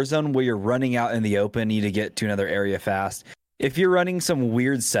times in Warzone where you're running out in the open, need to get to another area fast. If you're running some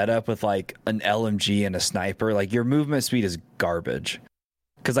weird setup with like an LMG and a sniper, like your movement speed is garbage.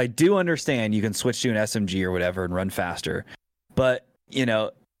 Because I do understand you can switch to an SMG or whatever and run faster. But, you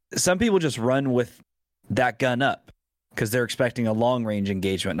know, some people just run with that gun up because they're expecting a long range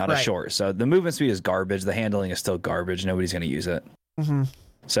engagement, not a short. So the movement speed is garbage. The handling is still garbage. Nobody's going to use it. Mm-hmm.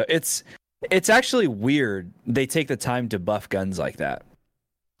 So it's actually weird they take the time to buff guns like that.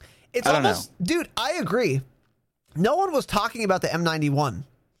 It's almost, dude, I agree. No one was talking about the M91.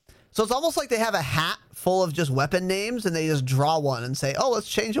 So it's almost like they have a hat full of just weapon names and they just draw one and say, oh, let's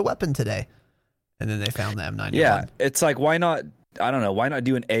change a weapon today. And then they found the M91. Yeah, it's like, why not, I don't know, why not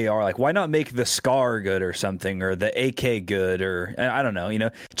do an AR? Like, why not make the SCAR good or something, or the AK good, or I don't know, you know,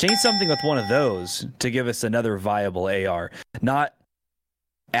 change something with one of those to give us another viable AR, not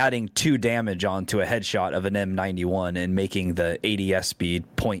adding 2 damage onto a headshot of an M91 and making the ADS speed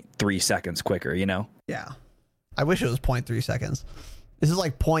 0.3 seconds quicker, you know? Yeah. I wish it was 0.3 seconds. This is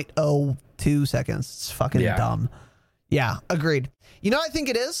like 0.02 seconds. It's fucking dumb. Yeah, agreed. You know what I think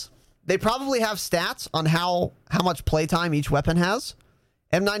it is? They probably have stats on how much playtime each weapon has.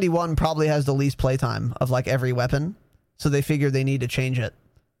 M91 probably has the least playtime of like every weapon. So they figure they need to change it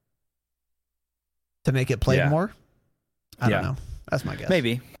to make it play more. I don't know. That's my guess.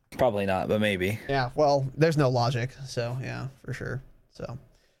 Maybe. Probably not, but maybe. Yeah, well, there's no logic. So yeah, for sure.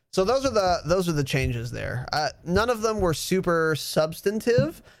 So those are the changes there. None of them were super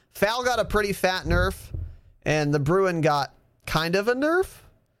substantive. Foul got a pretty fat nerf, and the Bruin got kind of a nerf.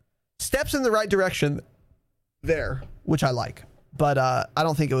 Steps in the right direction there, which I like. But I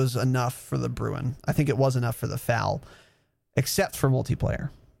don't think it was enough for the Bruin. I think it was enough for the Foul, except for multiplayer.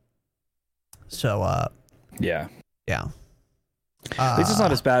 So, yeah. This is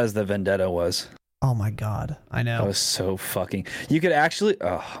not as bad as the Vendetta was. Oh my God. I know. That was so fucking... You could actually...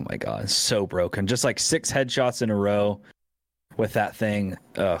 Oh my God. It's so broken. Just like 6 headshots in a row with that thing.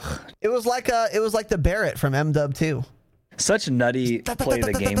 Ugh. It was like the Barrett from MW 2. Such nutty play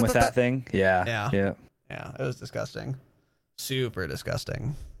the game with that thing. Yeah. It was disgusting. Super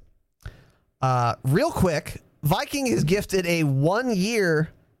disgusting. Real quick, Viking has gifted a 1-year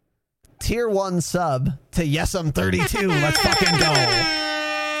tier 1 sub to Yesum32. Let's fucking go.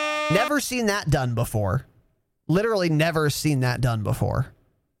 Never seen that done before. Literally never seen that done before.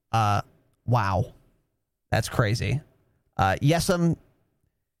 Wow. That's crazy. Yesum,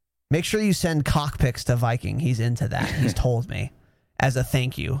 make sure you send cockpics to Viking. He's into that. He's told me as a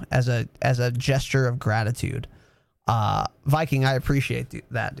thank you, as a gesture of gratitude. Viking, I appreciate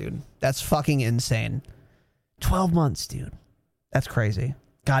that, dude. That's fucking insane. 12 months, dude. That's crazy.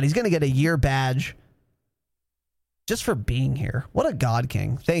 God, he's going to get a year badge just for being here. What a god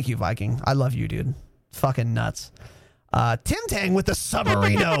king. Thank you, Viking. I love you, dude. Fucking nuts. Tim Tang with the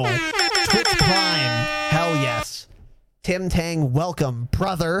Submarino. Twitch Prime. Hell yes. Tim Tang, welcome,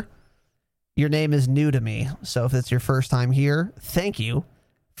 brother. Your name is new to me, so if it's your first time here, thank you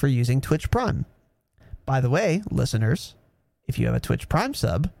for using Twitch Prime. By the way, listeners, if you have a Twitch Prime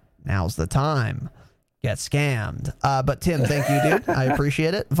sub, now's the time. Get scammed. But Tim, thank you, dude. I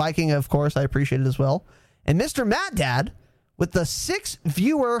appreciate it. Viking, of course, I appreciate it as well. And Mr. Mad Dad with the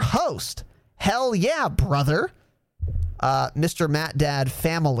 6-viewer host. Hell yeah, brother. Mr. Matt Dad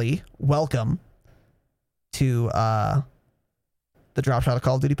family, welcome to the Drop Shot of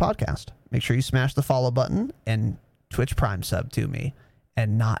Call of Duty podcast. Make sure you smash the follow button and Twitch Prime sub to me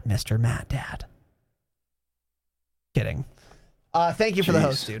and not Mr. Matt Dad. Kidding. Thank you for the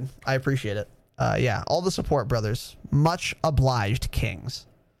host, dude. I appreciate it. Yeah, all the support, brothers. Much obliged, kings.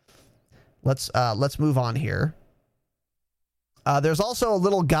 Let's move on here. There's also a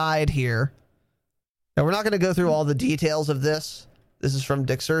little guide here. Now, we're not going to go through all the details of this. This is from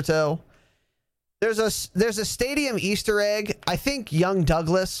Dixerto. There's a stadium Easter egg. I think Young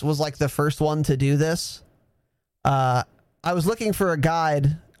Douglas was like the first one to do this. I was looking for a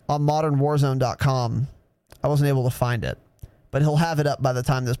guide on modernwarzone.com. I wasn't able to find it, but he'll have it up by the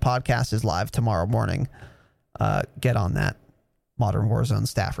time this podcast is live tomorrow morning. Get on that, Modern Warzone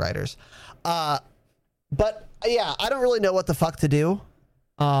staff writers. But yeah, I don't really know what the fuck to do.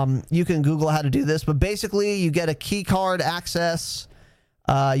 You can Google how to do this, but basically you get a key card access.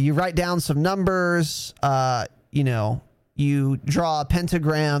 You write down some numbers. You draw a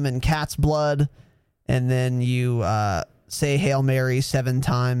pentagram in cat's blood, and then you say Hail Mary 7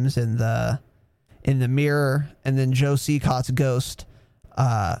 times in the mirror, and then Joe Seacott's ghost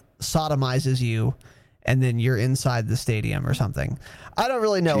sodomizes you, and then you're inside the stadium or something. I don't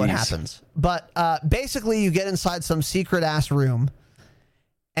really know what happens, but basically you get inside some secret ass room,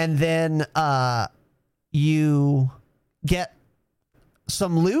 and then you get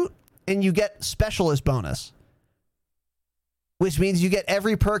some loot, and you get specialist bonus, which means you get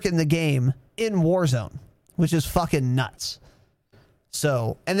every perk in the game in Warzone, which is fucking nuts.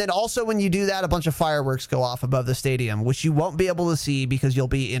 So, and then also when you do that, a bunch of fireworks go off above the stadium, which you won't be able to see because you'll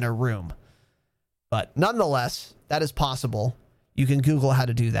be in a room. But nonetheless, that is possible. You can Google how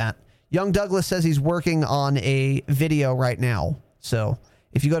to do that. Young Douglas says he's working on a video right now. So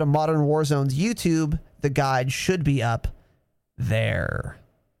if you go to Modern Warzone's YouTube, the guide should be up there.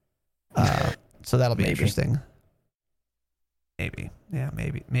 So that'll be interesting. Maybe. Yeah,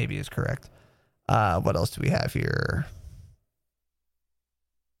 maybe is correct. What else do we have here?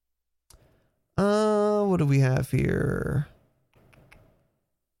 What do we have here?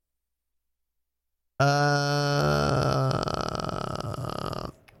 Oh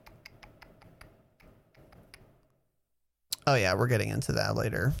yeah, we're getting into that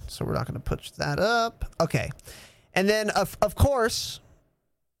later, so we're not going to push that up. Okay. And then of course,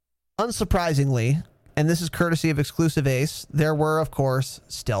 unsurprisingly, and this is courtesy of Exclusive Ace, there were of course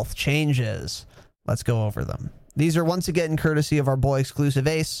stealth changes. Let's go over them. These are once again courtesy of our boy Exclusive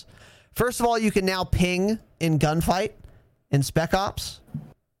Ace. First of all, you can now ping in gunfight in Spec Ops.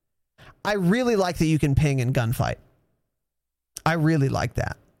 I really like that you can ping in gunfight. I really like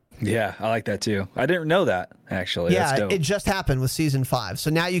that. Yeah, I like that too. I didn't know that, actually. Yeah, that's dope. It just happened with Season 5. So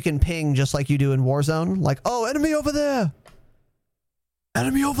now you can ping just like you do in Warzone. Like, oh, enemy over there.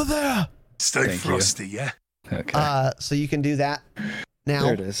 Enemy over there. Stay frosty, yeah. Okay. So you can do that now.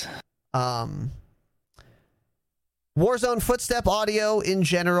 There it is. Warzone footstep audio in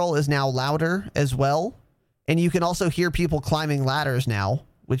general is now louder as well. And you can also hear people climbing ladders now,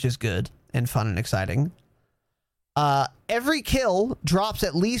 which is good and fun and exciting. Every kill drops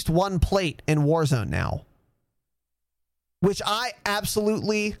at least 1 plate in Warzone now, which I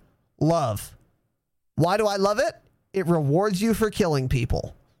absolutely love. Why do I love it? It rewards you for killing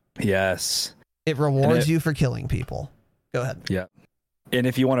people. Yes. It rewards you for killing people. Go ahead. Yeah. And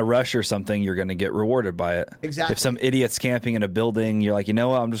if you want to rush or something, you're going to get rewarded by it. Exactly. If some idiot's camping in a building, you're like, you know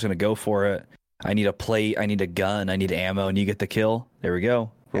what? I'm just going to go for it. I need a plate. I need a gun. I need ammo. And you get the kill. There we go.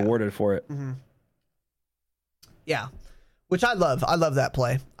 Rewarded for it. Mm-hmm. Yeah. Which I love. I love that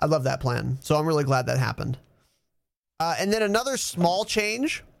play. I love that plan. So I'm really glad that happened. And then another small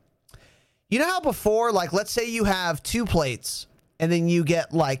change. You know how before, like, let's say you have 2 plates and then you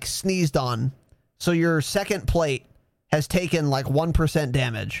get, like, sneezed on. So your second plate has taken, like, 1%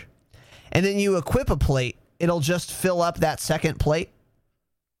 damage. And then you equip a plate, it'll just fill up that second plate.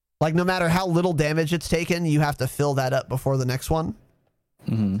 Like, no matter how little damage it's taken, you have to fill that up before the next one.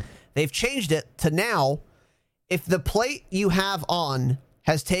 Mm-hmm. They've changed it to now, if the plate you have on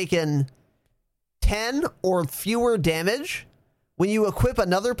has taken 10 or fewer damage, when you equip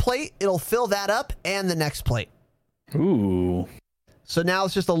another plate, it'll fill that up and the next plate. Ooh. So now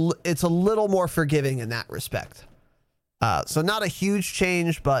it's just it's a little more forgiving in that respect. So not a huge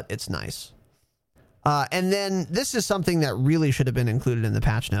change, but it's nice. And then this is something that really should have been included in the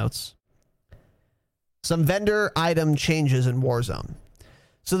patch notes. Some vendor item changes in Warzone.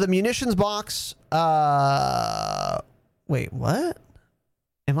 So the munitions box, wait, what?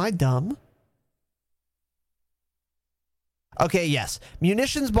 Am I dumb? Okay, yes.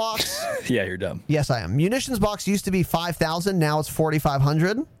 Munitions box. Yeah, you're dumb. Yes, I am. Munitions box used to be 5,000. Now it's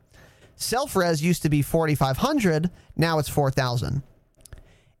 4,500. Self-res used to be 4,500. Now it's 4,000.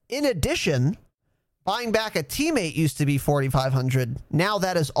 In addition, buying back a teammate used to be 4,500. Now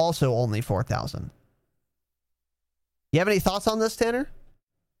that is also only 4,000. You have any thoughts on this, Tanner?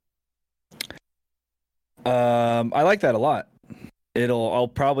 I like that a lot. I'll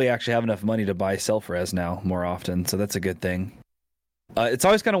probably actually have enough money to buy self-res now more often, so that's a good thing. It's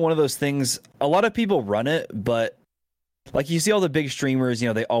always kind of one of those things. A lot of people run it, but like you see all the big streamers,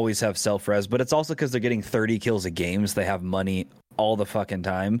 they always have self-res, but it's also because they're getting 30 kills a game, so they have money all the fucking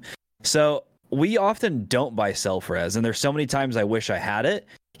time. So we often don't buy self-res, and there's so many times I wish I had it.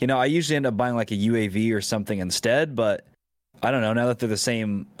 I usually end up buying like a UAV or something instead, but I don't know. Now that they're the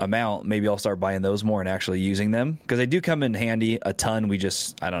same amount, maybe I'll start buying those more and actually using them because they do come in handy a ton.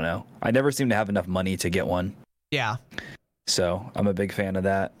 I don't know. I never seem to have enough money to get one. Yeah. So I'm a big fan of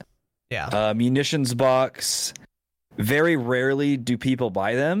that. Yeah. Munitions box. Very rarely do people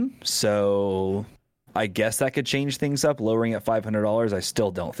buy them. So I guess that could change things up, lowering at $500. I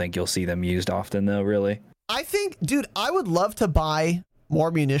still don't think you'll see them used often though, really. I think, dude, I would love to buy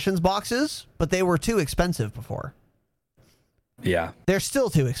more munitions boxes, but they were too expensive before. Yeah. They're still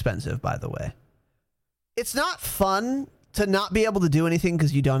too expensive, by the way. It's not fun to not be able to do anything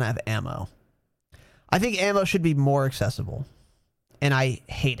because you don't have ammo. I think ammo should be more accessible. And I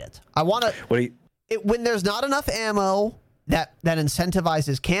hate it. I want to... when there's not enough ammo that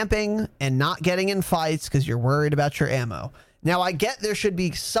incentivizes camping and not getting in fights because you're worried about your ammo. Now, I get there should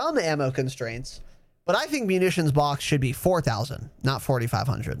be some ammo constraints, but I think munitions box should be 4,000, not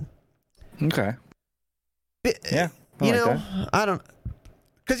 4,500. Okay. Yeah. I don't...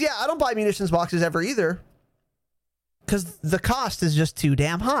 Because, I don't buy munitions boxes ever either. Because the cost is just too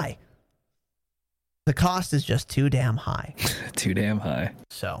damn high. The cost is just too damn high. Too damn high.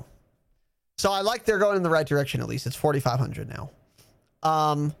 So I like they're going in the right direction at least. It's 4,500 now.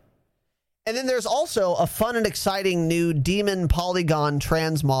 And then there's also a fun and exciting new Demon Polygon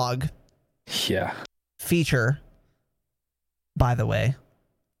Transmog feature, by the way,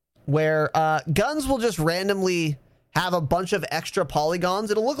 where guns will just randomly have a bunch of extra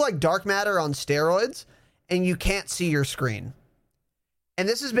polygons. It'll look like dark matter on steroids, and you can't see your screen. And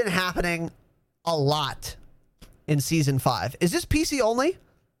this has been happening a lot in Season 5. Is this PC only?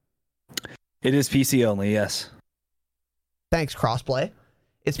 It is PC only, yes. Thanks, Crossplay.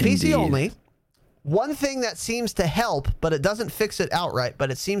 It's Indeed. PC only. One thing that seems to help, but it doesn't fix it outright,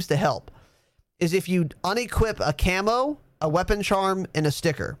 but it seems to help, is if you unequip a camo, a weapon charm, and a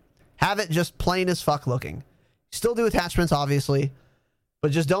sticker. Have it just plain as fuck looking. Still do attachments, obviously,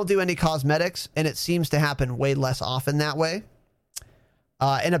 but just don't do any cosmetics, and it seems to happen way less often that way.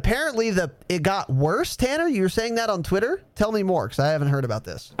 And apparently it got worse, Tanner. You were saying that on Twitter? Tell me more, because I haven't heard about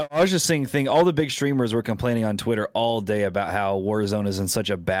this. I was just saying all the big streamers were complaining on Twitter all day about how Warzone is in such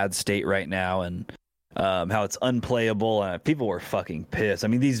a bad state right now and how it's unplayable. People were fucking pissed. I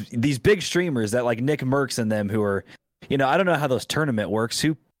mean, these big streamers that like Nick Merckx and them who are, I don't know how those tournament works.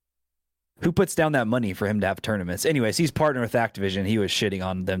 Who puts down that money for him to have tournaments? Anyways, he's partnered with Activision. He was shitting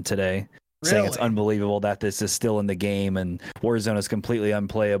on them today. Really? Saying it's unbelievable that this is still in the game and Warzone is completely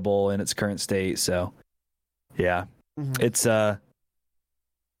unplayable in its current state. So, yeah, It's Doug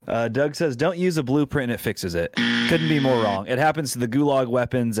says, don't use a blueprint and it fixes it. Couldn't be more wrong. It happens to the gulag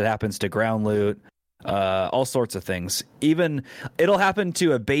weapons. It happens to ground loot, all sorts of things. Even it'll happen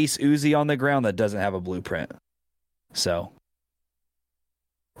to a base Uzi on the ground that doesn't have a blueprint. So,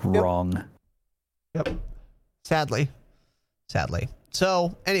 wrong. Yep. Sadly.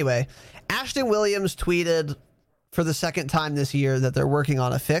 So, anyway, Ashton Williams tweeted for the second time this year that they're working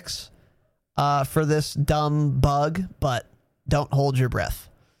on a fix for this dumb bug, but don't hold your breath.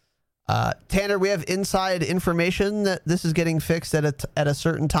 Tanner, we have inside information that this is getting fixed at a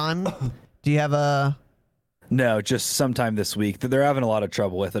certain time. Do you have a... No, just sometime this week. They're having a lot of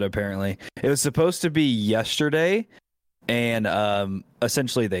trouble with it, apparently. It was supposed to be yesterday, and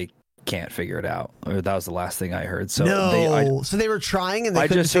essentially they can't figure it out. Or that was the last thing I heard. So so they were trying and they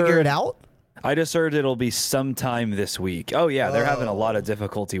couldn't figure it out? I just heard it'll be sometime this week. Oh, yeah, they're having a lot of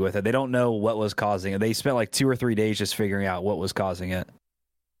difficulty with it. They don't know what was causing it. They spent like 2 or 3 days just figuring out what was causing it.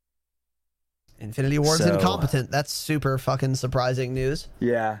 Infinity Ward's incompetent. That's super fucking surprising news.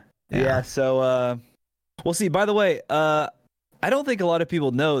 Yeah. So we'll see. By the way, I don't think a lot of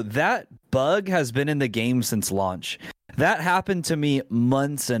people know that bug has been in the game since launch. That happened to me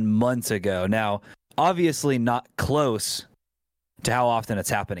months and months ago. Now, obviously not close to how often it's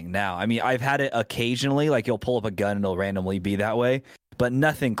happening now. I mean, I've had it occasionally, like you'll pull up a gun and it'll randomly be that way, but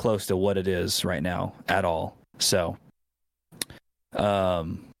nothing close to what it is right now at all. So, I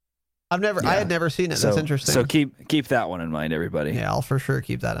had never seen it. That's interesting. So keep that one in mind, everybody. Yeah, I'll for sure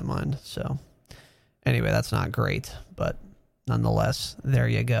keep that in mind. So anyway, that's not great, but nonetheless, there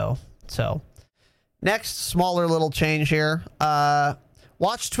you go. So next, smaller little change here.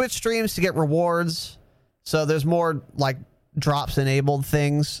 Watch Twitch streams to get rewards. So there's more like drops enabled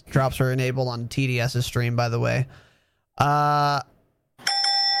things. Drops are enabled on TDS's stream, by the way. So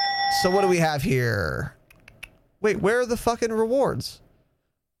what do we have here? Wait, where are the fucking rewards?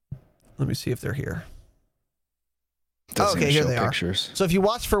 Let me see if they're here. Okay, here they are. So if you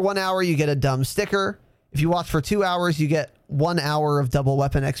watch for 1 hour, you get a dumb sticker. If you watch for 2 hours, you get 1 hour of double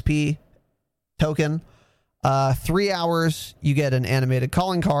weapon XP token. 3 hours, you get an animated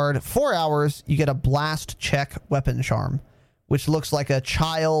calling card. 4 hours, you get a blast check weapon charm, which looks like a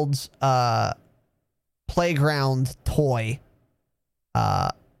child's playground toy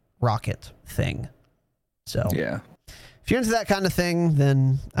rocket thing. So Yeah. if you're into that kind of thing,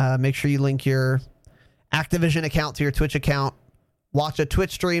 then make sure you link your Activision account to your Twitch account. Watch a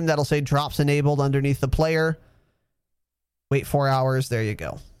Twitch stream that'll say drops enabled underneath the player. Wait 4 hours. There you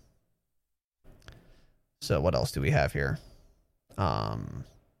go. So what else do we have here?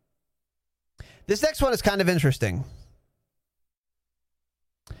 This next one is kind of interesting.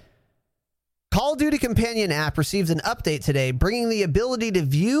 Call of Duty Companion app received an update today, bringing the ability to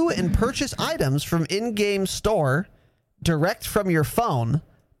view and purchase items from in-game store direct from your phone,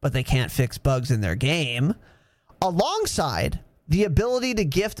 but they can't fix bugs in their game, alongside the ability to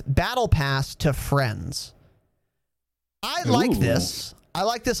gift Battle Pass to friends. I like this. I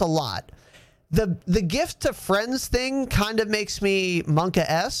like this a lot. The gift to friends thing kind of makes me Monka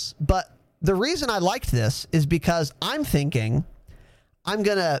S, but the reason I liked this is because I'm thinking I'm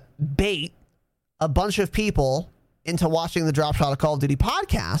going to bait a bunch of people into watching the Drop Shot of Call of Duty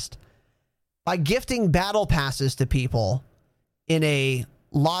podcast by gifting battle passes to people in a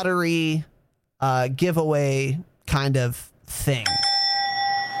lottery giveaway kind of thing.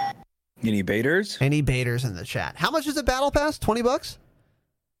 Any baiters? Any baiters in the chat? How much is a battle pass? $20?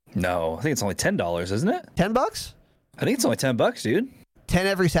 No, I think it's only $10, isn't it? $10? I think it's only $10, dude. 10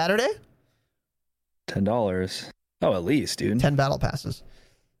 every Saturday? $10. Oh, at least, dude. 10 battle passes.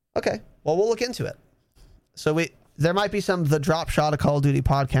 Okay. Well, we'll look into it. So there might be some of the Drop Shot of Call of Duty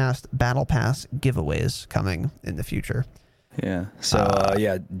podcast battle pass giveaways coming in the future. Yeah. So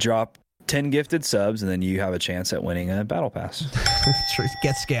yeah, drop 10 gifted subs, and then you have a chance at winning a battle pass.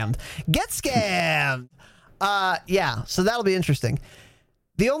 Get scammed. Get scammed. Yeah. So that'll be interesting.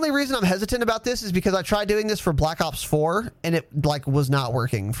 The only reason I'm hesitant about this is because I tried doing this for Black Ops 4 and it was not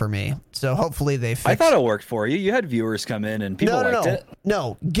working for me. So hopefully they fixed it. I thought it worked for you. You had viewers come in and people liked it.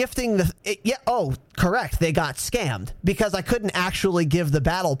 No, gifting yeah. Oh, correct. They got scammed because I couldn't actually give the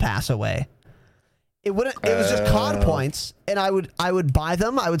battle pass away. It wouldn't. It was just COD points, and I would buy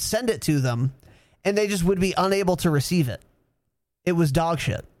them. I would send it to them, and they just would be unable to receive it. It was dog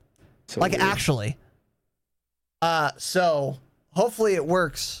shit. So like weird. Actually. So hopefully it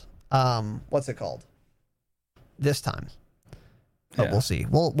works. What's it called? This time. But we'll see.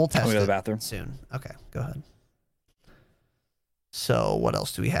 We'll test it go to the bathroom soon. Okay, go ahead. So what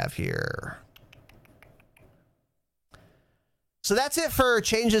else do we have here? So that's it for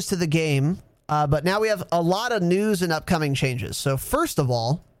changes to the game. But now we have a lot of news and upcoming changes. So first of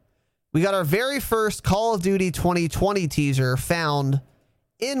all, we got our very first Call of Duty 2020 teaser found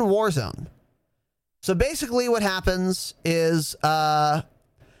in Warzone. So basically what happens is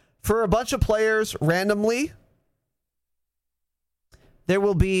for a bunch of players randomly, there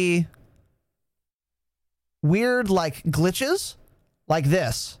will be weird like glitches like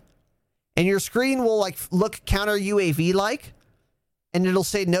this. And your screen will like look counter UAV like, and it'll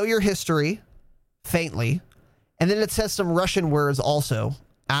say know your history faintly. And then it says some Russian words also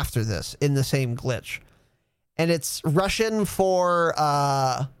after this in the same glitch. And it's Russian for,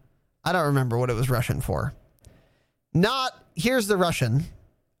 I don't remember what it was Russian for. Here's the Russian.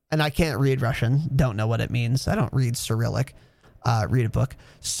 And I can't read Russian. Don't know what it means. I don't read Cyrillic. Read a book.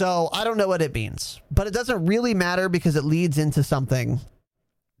 So I don't know what it means. But it doesn't really matter because it leads into something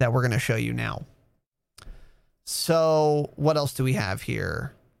that we're going to show you now. So what else do we have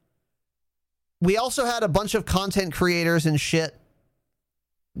here? We also had a bunch of content creators and shit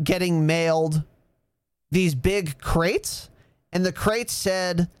getting mailed these big crates. And the crates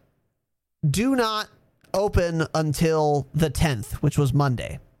said, do not open until the 10th, which was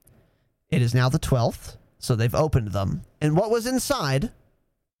Monday. It is now the 12th, so they've opened them. And what was inside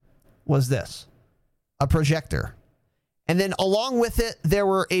was this, a projector. And then along with it, there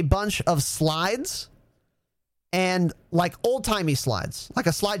were a bunch of slides and like old-timey slides, like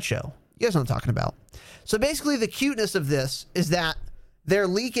a slideshow. You guys know what I'm talking about. So basically the cuteness of this is that they're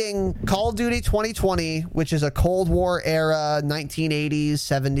leaking Call of Duty 2020, which is a Cold War era, 1980s,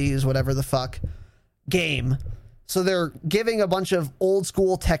 70s, whatever the fuck game. So they're giving a bunch of old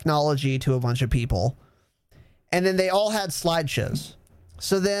school technology to a bunch of people. And then they all had slideshows.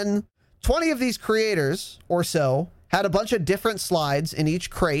 So then 20 of these creators or so had a bunch of different slides in each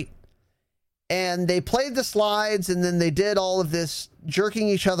crate. And they played the slides, and then they did all of this jerking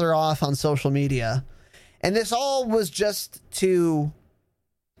each other off on social media. And this all was just to...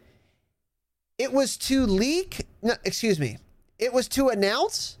 It was to leak... No, excuse me. It was to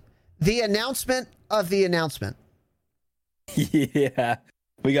announce the announcement of the announcement. Yeah.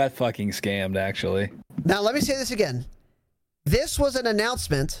 We got fucking scammed, actually. Now, let me say this again. This was an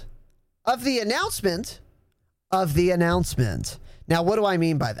announcement of the announcement of the announcement. Now, what do I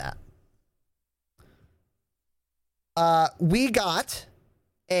mean by that? We got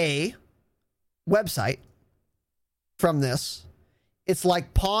a website from this. It's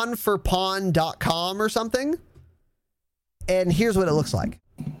like pawnforpawn.com or something. And here's what it looks like.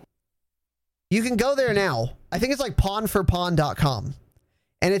 You can go there now. I think it's like pawnforpawn.com.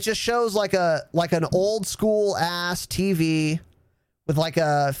 And it just shows like an old school ass TV with like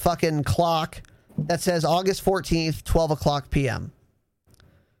a fucking clock that says August 14th, 12 o'clock p.m.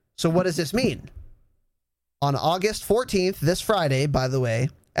 So what does this mean? On August 14th, this Friday, by the way,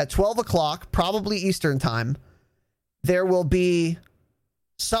 at 12 o'clock, probably Eastern time, there will be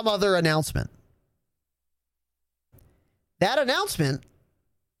some other announcement. That announcement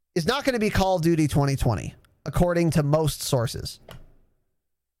is not going to be Call of Duty 2020, according to most sources.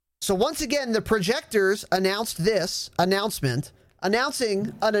 So once again, the projectors announced this announcement,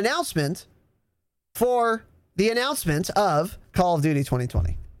 announcing an announcement for the announcement of Call of Duty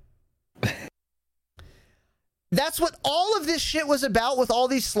 2020. That's what all of this shit was about with all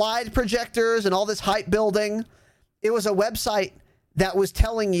these slide projectors and all this hype building. It was a website that was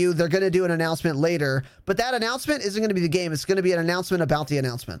telling you they're going to do an announcement later, but that announcement isn't going to be the game. It's going to be an announcement about the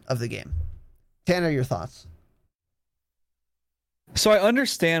announcement of the game. Tanner, your thoughts? So I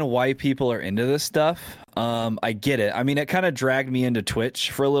understand why people are into this stuff. I get it. I mean, it kind of dragged me into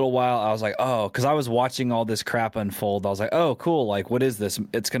Twitch for a little while. I was like, oh, because I was watching all this crap unfold. I was like, oh, cool. Like, what is this?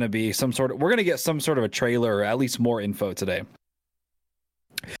 It's going to be we're going to get some sort of a trailer or at least more info today.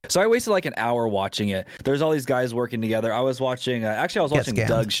 So I wasted like an hour watching it. There's all these guys working together. I was watching,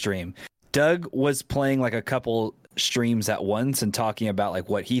 Doug's stream. Doug was playing like a couple streams at once and talking about like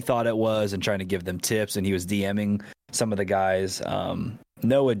what he thought it was and trying to give them tips. And he was DMing some of the guys.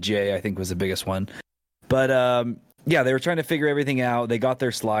 Noah J, I think, was the biggest one. But yeah, they were trying to figure everything out. They got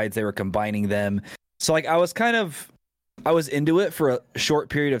their slides. They were combining them. So like I was into it for a short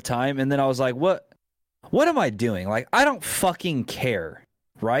period of time. And then I was like, what am I doing? Like, I don't fucking care,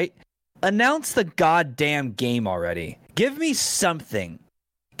 right? Announce the goddamn game already. Give me something.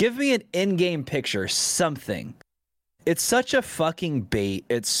 Give me an in-game picture, something. It's such a fucking bait.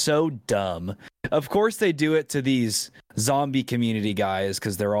 It's so dumb. Of course they do it to these zombie community guys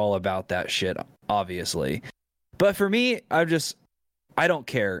because they're all about that shit, obviously. But for me, I don't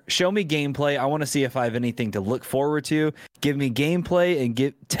care. Show me gameplay. I want to see if I have anything to look forward to. Give me gameplay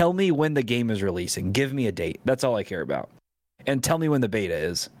and tell me when the game is releasing. Give me a date. That's all I care about. And tell me when the beta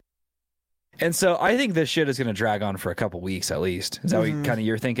is. And so I think this shit is going to drag on for a couple weeks at least. Is that what kind of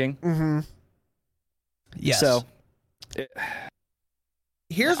you're thinking? Mm-hmm. Yes. So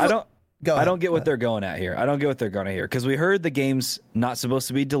I don't get what they're going at here. I don't get what they're going at here because we heard the game's not supposed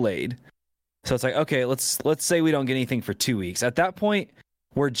to be delayed. So it's like, okay, let's say we don't get anything for 2 weeks. At that point,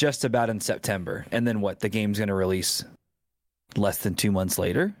 we're just about in September. And then what? The game's going to release less than 2 months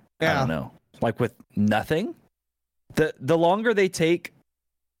later? Yeah. I don't know. Like with nothing? The longer they take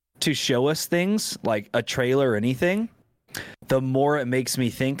to show us things, like a trailer or anything, the more it makes me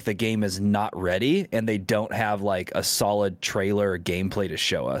think the game is not ready and they don't have like a solid trailer or gameplay to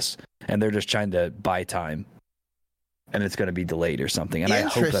show us. And they're just trying to buy time. And it's going to be delayed or something. And I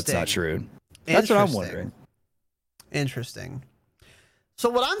hope that's not true. That's what I'm wondering. Interesting. So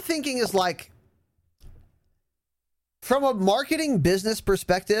what I'm thinking is like, from a marketing business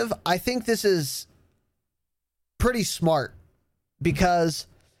perspective, I think this is pretty smart because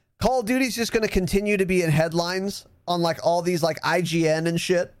Call of Duty is just going to continue to be in headlines on like all these like IGN and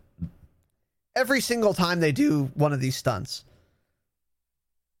shit every single time they do one of these stunts.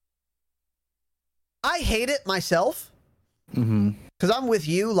 I hate it myself because I'm with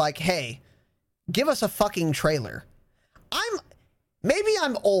you. Like, hey, give us a fucking trailer. Maybe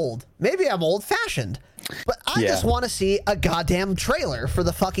I'm old. Maybe I'm old fashioned, but I just want to see a goddamn trailer for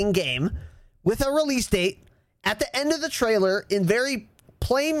the fucking game with a release date at the end of the trailer in very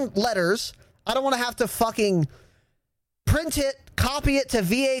plain letters. I don't want to have to fucking print it, copy it to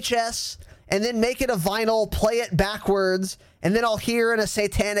VHS, and then make it a vinyl, play it backwards, and then I'll hear in a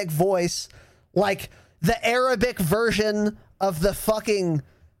satanic voice like the Arabic version of the fucking,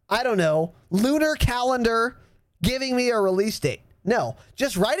 I don't know, lunar calendar giving me a release date. No,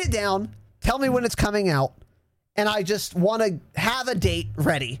 just write it down, tell me when it's coming out, and I just want to have a date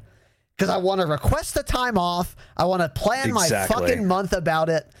ready. Because I want to request the time off. I want to plan my fucking month about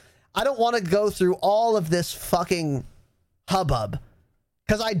it. I don't want to go through all of this fucking hubbub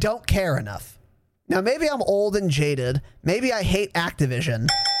because I don't care enough. Now, maybe I'm old and jaded. Maybe I hate Activision.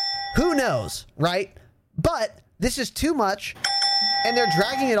 Who knows, right? But this is too much, and they're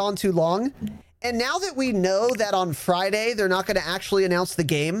dragging it on too long. And now that we know that on Friday they're not going to actually announce the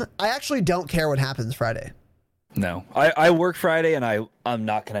game, I actually don't care what happens Friday. No, I work Friday and I'm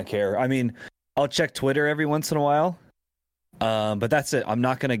not going to care. I mean, I'll check Twitter every once in a while. But that's it. I'm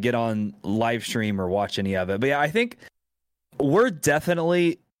not going to get on live stream or watch any of it. But yeah, I think we're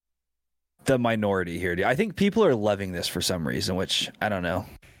definitely the minority here. I think people are loving this for some reason, which I don't know.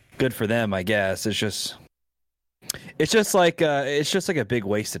 Good for them, I guess. It's just like a big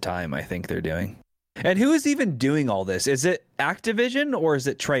waste of time, I think they're doing. And who is even doing all this? Is it Activision or is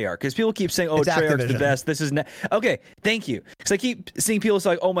it Treyarch? Because people keep saying, "Oh, it's Treyarch's the best." This is okay. Thank you. Because I keep seeing people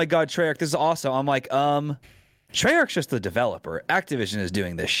say, like, "Oh my God, Treyarch, this is awesome." I'm like, Treyarch's just the developer. Activision is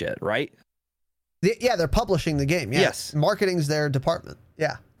doing this shit, right? Yeah, they're publishing the game. Yeah. Yes, marketing's their department.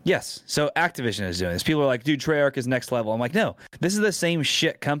 Yeah. Yes. So Activision is doing this. People are like, "Dude, Treyarch is next level." I'm like, no, this is the same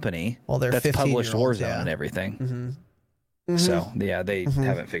shit company. Well, they're that's published Warzone and everything. Mm-hmm. So yeah, they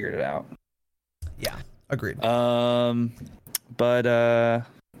haven't figured it out. Yeah, agreed. But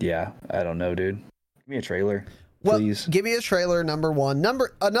yeah, I don't know, dude. Give me a trailer, please. Give me a trailer. Number one.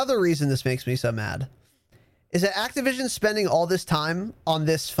 Another reason this makes me so mad is that Activision's spending all this time on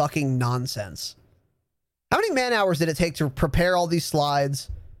this fucking nonsense. How many man hours did it take to prepare all these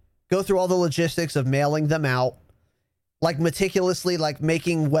slides, go through all the logistics of mailing them out, like meticulously, like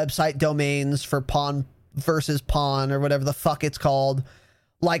making website domains for Pawn versus Pawn or whatever the fuck it's called,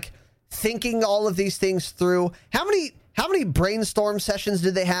 like thinking all of these things through. How many brainstorm sessions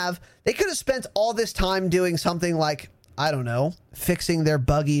did they have? They could have spent all this time doing something like, I don't know, fixing their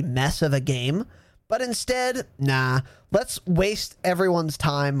buggy mess of a game. But instead, nah, let's waste everyone's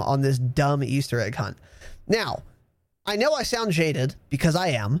time on this dumb Easter egg hunt. Now, I know I sound jaded because I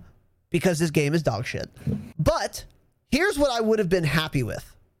am, because this game is dog shit. But here's what I would have been happy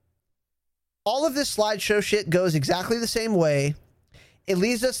with. All of this slideshow shit goes exactly the same way. It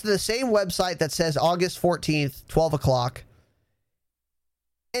leads us to the same website that says August 14th, 12 o'clock.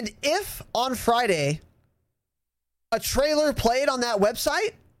 And if on Friday a trailer played on that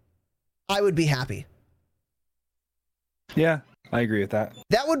website, I would be happy. Yeah, I agree with that.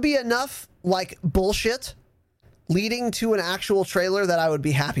 That would be enough, like, bullshit leading to an actual trailer that I would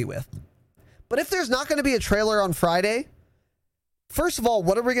be happy with. But if there's not going to be a trailer on Friday, first of all,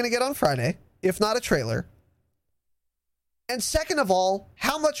 what are we going to get on Friday, if not a trailer? And second of all,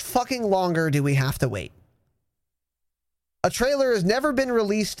 how much fucking longer do we have to wait? A trailer has never been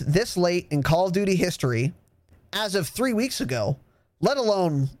released this late in Call of Duty history as of 3 weeks ago, let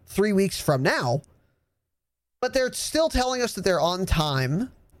alone 3 weeks from now. But they're still telling us that they're on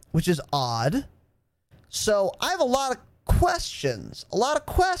time, which is odd. So I have a lot of questions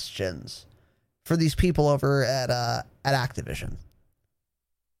for these people over at Activision.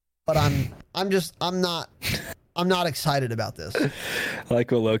 But I'm not excited about this.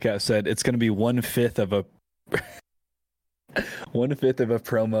 Like what Locap said, it's going to be 1/5 of a 1/5 of a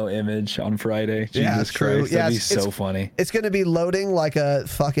promo image on Friday. Jesus Christ, that'd be so funny. It's going to be loading like a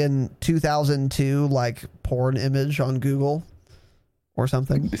fucking 2002 like porn image on Google or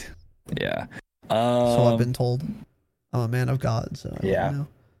something. Yeah. So I've been told. I'm a man of God, so I don't know.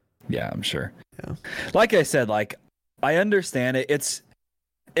 Yeah, I'm sure. Yeah. Like I said, like I understand it.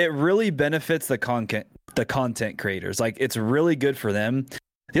 It really benefits the content creators. Like it's really good for them.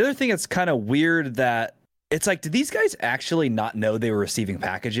 The other thing that's kind of weird that it's like, did these guys actually not know they were receiving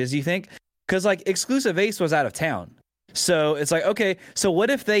packages, you think? Because like Exclusive Ace was out of town. So it's like, okay, so what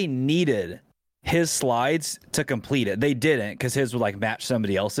if they needed his slides to complete it? They didn't, because his would like match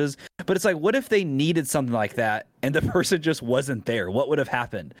somebody else's. But it's like, what if they needed something like that and the person just wasn't there? What would have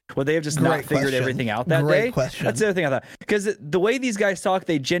happened? Would they have just not figured everything out that day? Great question. That's the other thing I thought. Because the way these guys talk,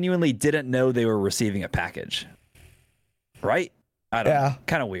 they genuinely didn't know they were receiving a package. Right? I don't know.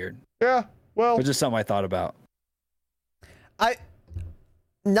 Kind of weird. Yeah. Well, but just something I thought about.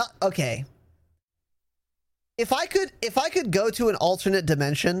 Okay. If I could go to an alternate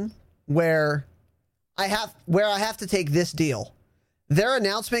dimension where I have to take this deal, their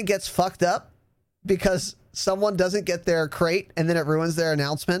announcement gets fucked up because someone doesn't get their crate and then it ruins their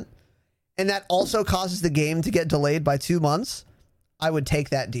announcement, and that also causes the game to get delayed by 2 months, I would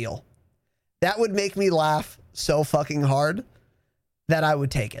take that deal. That would make me laugh so fucking hard that I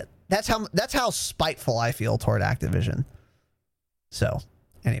would take it. That's how spiteful I feel toward Activision. So,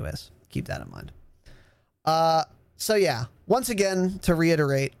 anyways, keep that in mind. So yeah, once again, to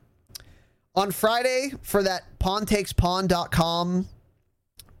reiterate, on Friday for that pawntakespawn.com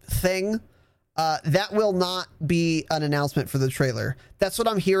thing, that will not be an announcement for the trailer. That's what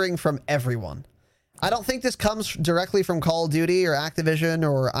I'm hearing from everyone. I don't think this comes directly from Call of Duty or Activision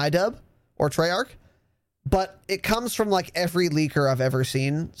or iDub or Treyarch, but it comes from like every leaker I've ever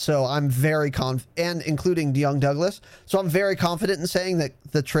seen. So I'm very and including Young Douglas. So I'm very confident in saying that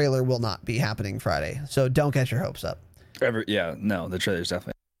the trailer will not be happening Friday. So don't get your hopes up. The trailer's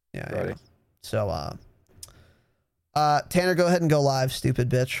definitely Friday. Yeah. So, Tanner, go ahead and go live, stupid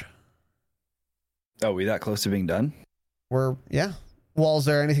bitch. Oh, we that close to being done? Yeah. Well, is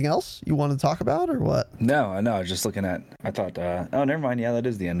there anything else you want to talk about or what? No, I was just looking at, I thought, oh, never mind. Yeah, that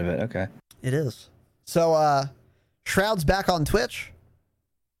is the end of it. Okay. It is. So, Shroud's back on Twitch.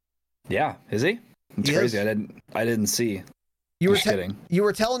 Yeah. Is he? It's crazy. I didn't see. You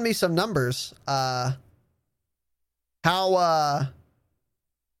were telling me some numbers. How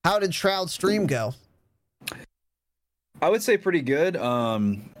did Shroud's stream go? I would say pretty good.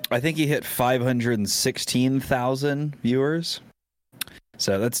 I think he hit 516,000 viewers.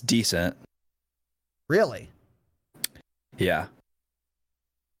 So that's decent. Really? Yeah.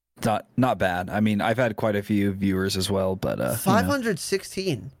 Not bad. I mean, I've had quite a few viewers as well, but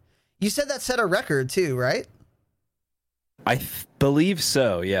 516. You said that set a record too, right? I believe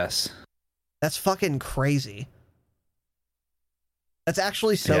so, yes. That's fucking crazy. That's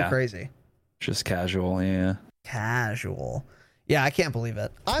actually so crazy. Just casual, yeah. Casual. Yeah, I can't believe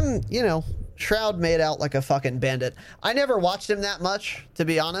it. Shroud made out like a fucking bandit. I never watched him that much, to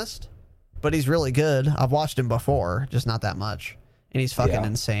be honest, but he's really good. I've watched him before, just not that much. And he's fucking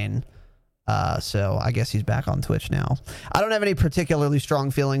insane. So I guess he's back on Twitch now. I don't have any particularly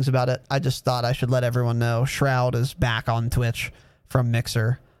strong feelings about it. I just thought I should let everyone know Shroud is back on Twitch from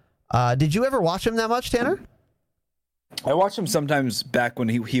Mixer. Did you ever watch him that much, Tanner? I watched him sometimes back when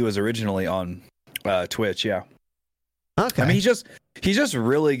he was originally on Twitch, yeah. Okay. I mean, he's just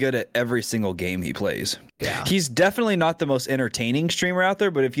really good at every single game he plays. Yeah. He's definitely not the most entertaining streamer out there,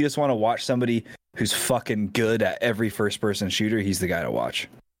 but if you just want to watch somebody who's fucking good at every first-person shooter, he's the guy to watch.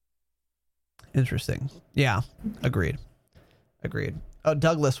 Interesting. Yeah. Agreed. Oh,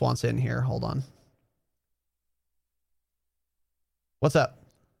 Douglas wants in here. Hold on. What's up?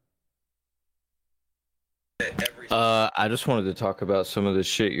 I just wanted to talk about some of the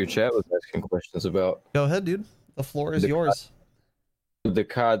shit your chat was asking questions about. Go ahead, dude. The floor is yours. The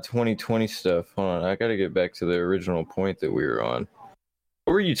COD 2020 stuff. Hold on, I got to get back to the original point that we were on.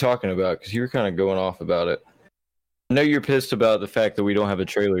 What were you talking about? Because you were kind of going off about it. I know you're pissed about the fact that we don't have a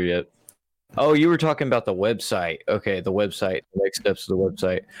trailer yet. Oh, you were talking about the website. Okay, the website. The next steps of the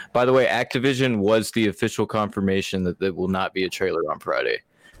website. By the way, Activision was the official confirmation that there will not be a trailer on Friday.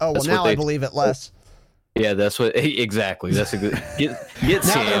 Oh, well, now I believe it less. Yeah, that's what exactly. That's a good get now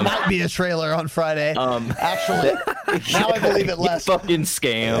Sam. There might be a trailer on Friday. Actually, now I believe it less. Fucking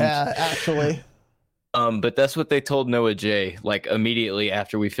scam. Yeah, actually. But that's what they told Noah J. Like immediately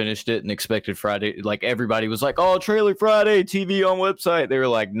after we finished it and expected Friday. Like everybody was like, "Oh, trailer Friday, TV on website." They were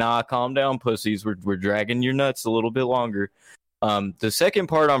like, "Nah, calm down, pussies. We're dragging your nuts a little bit longer." The second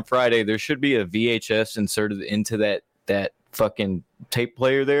part on Friday, there should be a VHS inserted into that fucking tape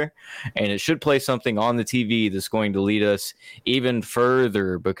player there, and it should play something on the TV that's going to lead us even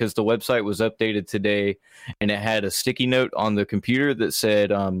further, because the website was updated today and it had a sticky note on the computer that said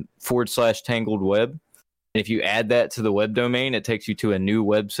 /tangled web. And if you add that to the web domain, it takes you to a new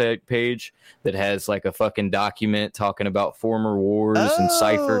website page that has like a fucking document talking about former wars and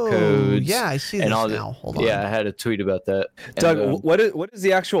cipher codes. Yeah, I see and this all now. Hold on. Yeah, I had a tweet about that. Doug, and, what is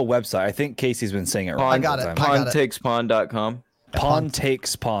the actual website? I think Casey's been saying it right. I got it. Pawntakespawn.com.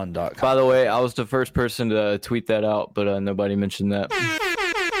 Pawntakespawn.com. By the way, I was the first person to tweet that out, but nobody mentioned that.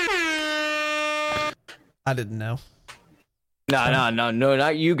 I didn't know. No,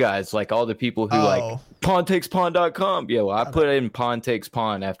 not you guys. Like all the people who like pawntakespawn.com. Yeah, well, I put in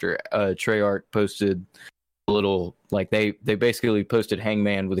Pawntakespawn after Treyarch posted a little, like they basically posted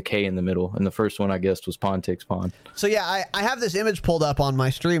Hangman with a K in the middle, and the first one I guessed was Pawntakespawn. So yeah, I have this image pulled up on my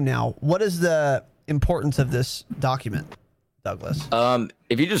stream now. What is the importance of this document, Douglas?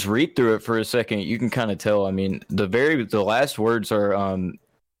 If you just read through it for a second, you can kind of tell. I mean, the last words are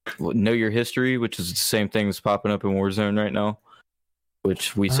know your history, which is the same thing that's popping up in Warzone right now,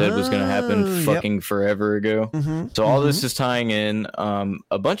 which we said was going to happen fucking forever ago. So all this is tying in.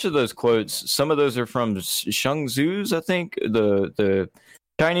 A bunch of those quotes, some of those are from Shang Tzu's, I think, the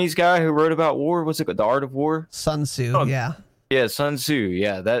Chinese guy who wrote about war. What's it called? The Art of War? Sun Tzu, yeah, Sun Tzu.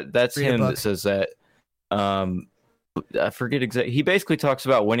 Yeah, that's him that says that. I forget exactly. He basically talks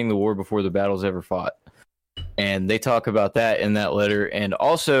about winning the war before the battle's ever fought. And they talk about that in that letter. And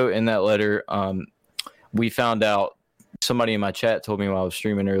also in that letter, we found out, somebody in my chat told me while I was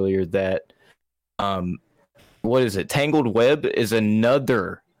streaming earlier that, what is it? Tangled Web is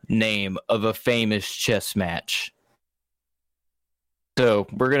another name of a famous chess match. So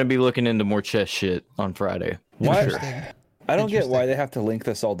we're gonna be looking into more chess shit on Friday. Why? Interesting. I don't get why they have to link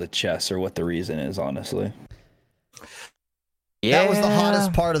this all to chess or what the reason is, honestly. Yeah, That was the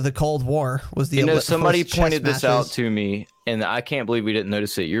hottest part of the Cold War. Was the somebody first pointed chess this out matches. to me, and I can't believe we didn't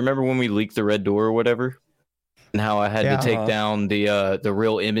notice it. You remember when we leaked the red door or whatever, and how I had to take down the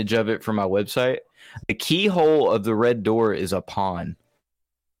real image of it from my website? The keyhole of the red door is a pawn.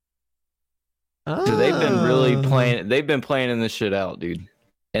 So they've been really playing. They've been planning this shit out, dude.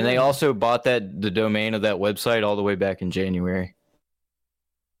 And they also bought the domain of that website all the way back in January.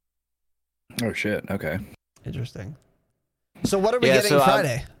 Oh shit. Okay. Interesting. So what are we getting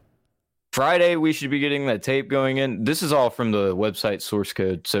Friday? Friday, we should be getting that tape going in. This is all from the website source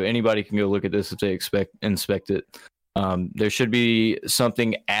code, so anybody can go look at this if they inspect it. There should be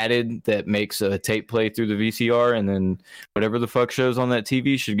something added that makes a tape play through the VCR, and then whatever the fuck shows on that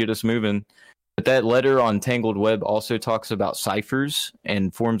TV should get us moving. But that letter on Tangled Web also talks about ciphers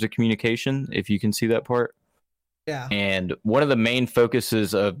and forms of communication, if you can see that part. Yeah. And one of the main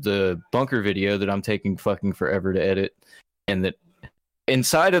focuses of the bunker video that I'm taking fucking forever to edit, and that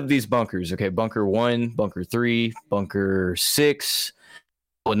inside of these bunkers, okay, bunker 1, bunker 3, bunker 6.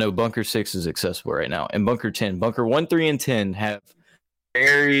 Well, no, bunker 6 is accessible right now. And bunker 10. Bunker 1, 3, and 10 have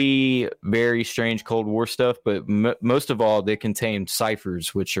very, very strange Cold War stuff, but most of all, they contain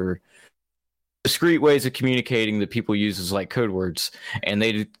ciphers, which are discrete ways of communicating that people use as like code words, and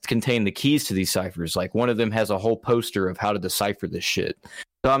they contain the keys to these ciphers. Like one of them has a whole poster of how to decipher this shit.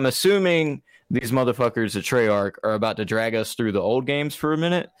 So I'm assuming these motherfuckers at Treyarch are about to drag us through the old games for a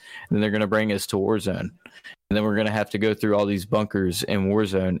minute, and then they're going to bring us to Warzone. And then we're going to have to go through all these bunkers in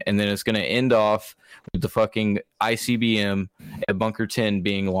Warzone, and then it's going to end off with the fucking ICBM at Bunker 10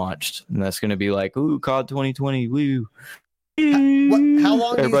 being launched. And that's going to be like, ooh, COD 2020, woo. How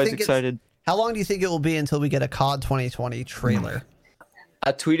long Everybody's excited. How long do you think it will be until we get a COD 2020 trailer?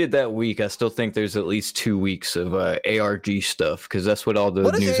 I tweeted that week. I still think there's at least 2 weeks of ARG stuff, because that's what all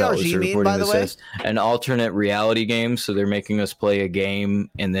the news outlets are reporting this as. An alternate reality game, so they're making us play a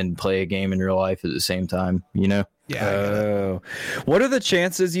game and then play a game in real life at the same time, you know? Yeah. What are the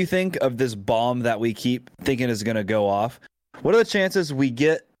chances, you think, of this bomb that we keep thinking is going to go off? What are the chances we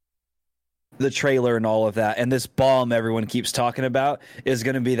get the trailer and all of that, and this bomb everyone keeps talking about is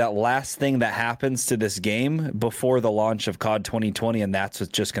going to be that last thing that happens to this game before the launch of COD 2020, and that's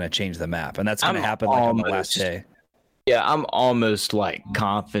what's just going to change the map, and that's going to happen like on the last day? Yeah, I'm almost like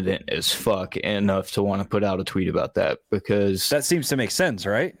confident as fuck enough to want to put out a tweet about that, because that seems to make sense,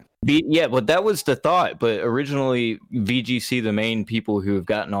 right? Yeah, but that was the thought. But originally, VGC, the main people who have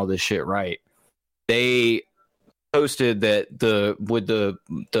gotten all this shit right, they posted that with the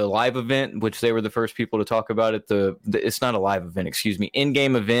live event, which they were the first people to talk about it. It's not a live event, excuse me,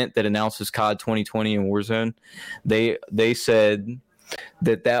 in-game event that announces COD 2020 in Warzone. They said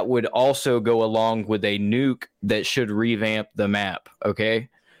that would also go along with a nuke that should revamp the map. Okay.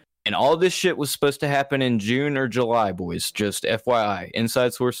 And all this shit was supposed to happen in June or July, boys. Just FYI.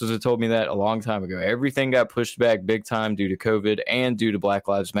 Inside sources have told me that a long time ago. Everything got pushed back big time due to COVID and due to Black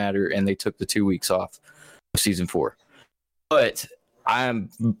Lives Matter, and they took the 2 weeks off of Season 4. But I'm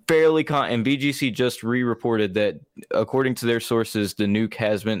fairly and VGC just re-reported that according to their sources, the nuke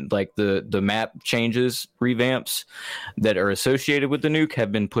has been, like, the map changes, revamps that are associated with the nuke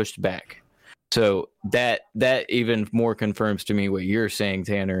have been pushed back. So that even more confirms to me what you're saying,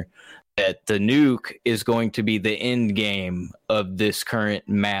 Tanner, that the nuke is going to be the end game of this current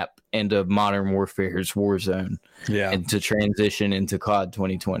map and of Modern Warfare's Warzone. Yeah, and to transition into COD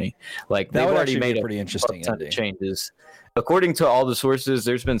 2020. Like, they've already made a pretty interesting ton of changes. According to all the sources,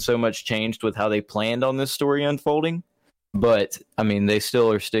 there's been so much changed with how they planned on this story unfolding. But, I mean, they still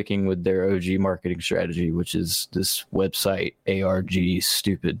are sticking with their OG marketing strategy, which is this website, ARG,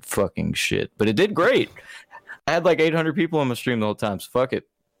 stupid fucking shit. But it did great. I had like 800 people on my stream the whole time, so fuck it.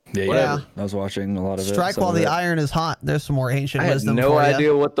 Yeah. I was watching a lot of it. Strike while the iron is hot. There's some more ancient wisdom. I had no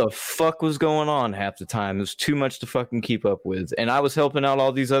idea what the fuck was going on half the time. It was too much to fucking keep up with. And I was helping out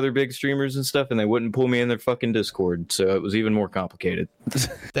all these other big streamers and stuff, and they wouldn't pull me in their fucking Discord, so it was even more complicated.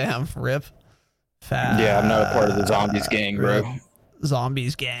 Damn, rip. Yeah, I'm not a part of the Zombies gang, bro.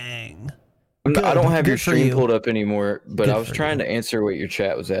 Zombies gang. I don't have your stream pulled up anymore, but I was trying to answer what your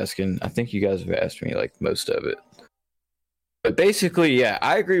chat was asking. I think you guys have asked me like most of it. But basically, yeah,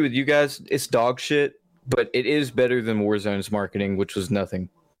 I agree with you guys. It's dog shit, but it is better than Warzone's marketing, which was nothing.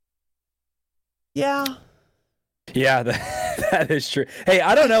 Yeah. Yeah, that is true. Hey,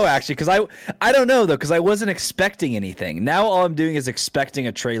 I don't know, actually, because I don't know, though, because I wasn't expecting anything. Now all I'm doing is expecting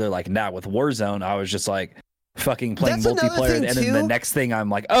a trailer like that. With Warzone, I was just like, fucking playing That's another multiplayer, thing, and then the too. next thing I'm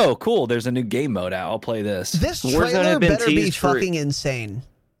like, oh, cool, there's a new game mode out. I'll play this. This Warzone trailer had been better be teased for- fucking insane.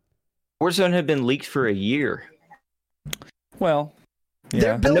 Warzone had been leaked for a year. Well, They're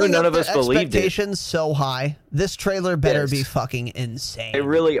yeah. building none up of us their believed it. expectations so high. This trailer better Yes. be fucking insane. They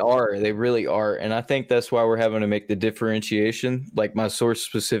really are. They really are. And I think that's why we're having to make the differentiation. Like my source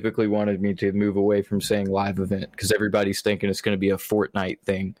specifically wanted me to move away from saying live event because everybody's thinking it's going to be a Fortnite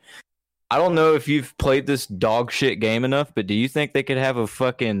thing. I don't know if you've played this dog shit game enough, but do you think they could have a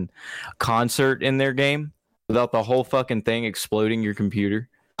fucking concert in their game without the whole fucking thing exploding your computer?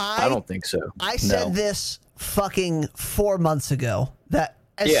 I don't think so. I said this fucking 4 months ago that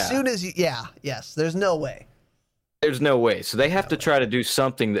as soon as you, yes, there's no way. There's no way. So they have to try to do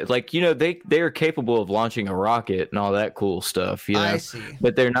something that, like, you know, they are capable of launching a rocket and all that cool stuff, you know? I see.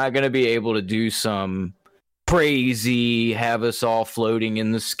 But they're not going to be able to do some crazy, have us all floating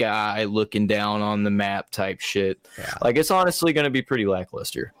in the sky, looking down on the map type shit. Yeah. Like, it's honestly going to be pretty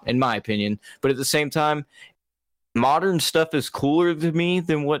lackluster, in my opinion. But at the same time, modern stuff is cooler to me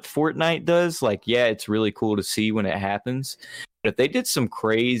than what Fortnite does. Like, yeah, it's really cool to see when it happens. But if they did some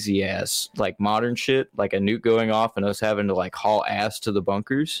crazy ass, like, modern shit, like a nuke going off and us having to, like, haul ass to the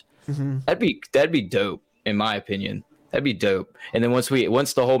bunkers, that'd be dope, in my opinion. That'd be dope. And then once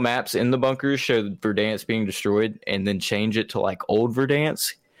the whole map's in the bunkers, show Verdansk being destroyed, and then change it to, like, old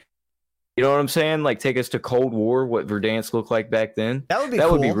Verdansk. You know what I'm saying? Like, take us to Cold War, what Verdansk looked like back then. That would be that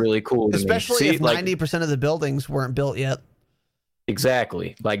cool. would be really cool to Especially me. if 90% of the buildings weren't built yet.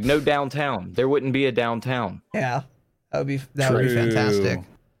 Exactly. Like, no downtown. There wouldn't be a downtown. Yeah. That would be fantastic.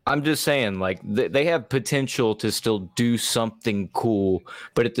 I'm just saying, like, they have potential to still do something cool,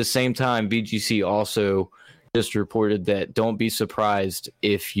 but at the same time, BGC also just reported that don't be surprised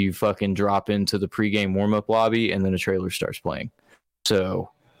if you fucking drop into the pregame warm-up lobby and then a trailer starts playing. So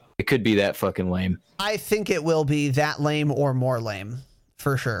it could be that fucking lame. I think it will be that lame or more lame,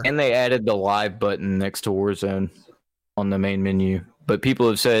 for sure. And they added the live button next to Warzone on the main menu. But people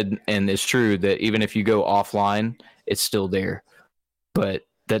have said, and it's true, that even if you go offline, it's still there. But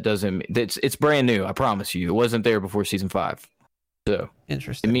that doesn't, it's brand new, I promise you. It wasn't there before Season 5. So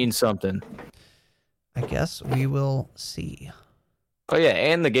interesting. It means something. I guess we will see. Oh, yeah,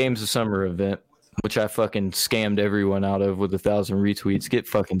 and the game's a summer event, which I fucking scammed everyone out of with 1,000 retweets. Get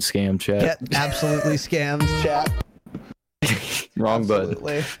fucking scammed, chat. Get absolutely scammed, chat. Wrong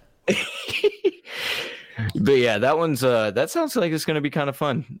Absolutely. button. But yeah, that one's that sounds like it's going to be kind of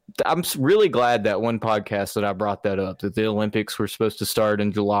fun. I'm really glad that one podcast that I brought that up, that the Olympics were supposed to start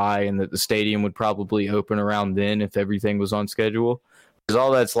in July and that the stadium would probably open around then if everything was on schedule. Because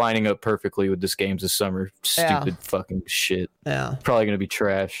all that's lining up perfectly with this game's this summer. Stupid fucking shit. Yeah. Probably going to be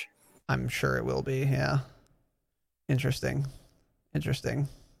trash. I'm sure it will be, yeah. Interesting.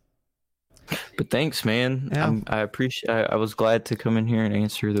 But thanks, man. Yeah. I appreciate. I was glad to come in here and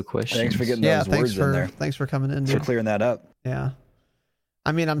answer the questions. Thanks for getting those words in there. Thanks for coming in, For dude. clearing that up. Yeah.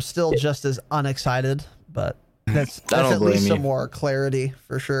 I mean, I'm still just as unexcited, but that's don't at least blame some you. more clarity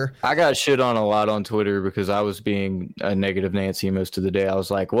for sure. I got shit on a lot on Twitter because I was being a negative Nancy most of the day. I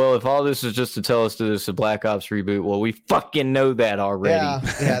was like, well, if all this is just to tell us that it's a Black Ops reboot, well, we fucking know that already.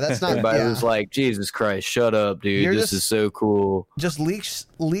 Yeah, that's not. Everybody was like, Jesus Christ, shut up, dude. This is so cool. Just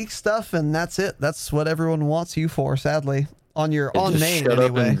leak stuff, and that's it. That's what everyone wants you for, sadly. On your on Just main, shut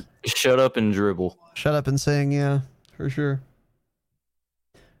anyway. Shut up and dribble. Shut up and sing, yeah, for sure.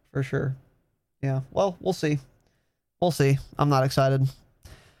 Yeah, well, we'll see. I'm not excited.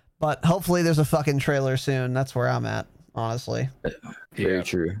 But hopefully there's a fucking trailer soon. That's where I'm at, honestly. Very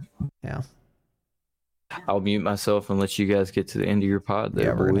true. Yeah. I'll mute myself and let you guys get to the end of your pod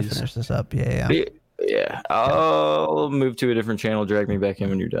there, We're going boys. to finish this up. Yeah. Yeah. I'll move to a different channel, drag me back in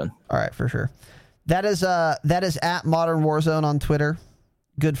when you're done. All right, for sure. That is at Modern Warzone on Twitter.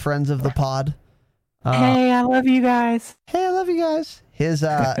 Good friends of the pod. Hey, I love you guys. Hey, I love you guys.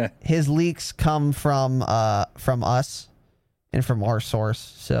 His leaks come from us and from our source.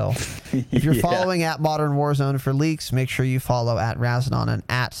 So if you're following at Modern Warzone for leaks, make sure you follow at Razanon and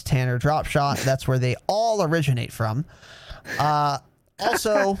at Tanner Dropshot. That's where they all originate from.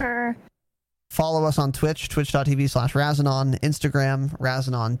 Also, follow us on Twitch, twitch.tv/Razanon, Instagram,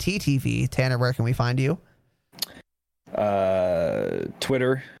 RazanonTTV. Tanner, where can we find you?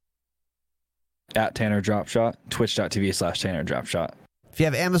 Twitter at Tanner Dropshot, twitch.tv/Tanner Dropshot. If you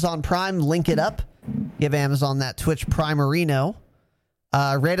have Amazon Prime, link it up. Give Amazon that Twitch Primerino.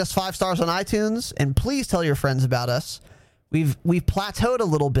 Rate us 5 stars on iTunes, and please tell your friends about us. We've plateaued a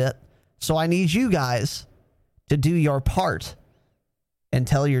little bit, so I need you guys to do your part and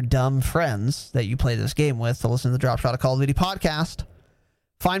tell your dumb friends that you play this game with to listen to the Drop Shot of Call of Duty podcast.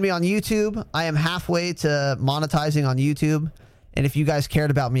 Find me on YouTube. I am halfway to monetizing on YouTube. And if you guys cared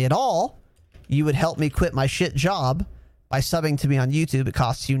about me at all, you would help me quit my shit job by subbing to me on YouTube. It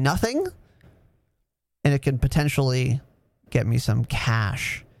costs you nothing. And it can potentially get me some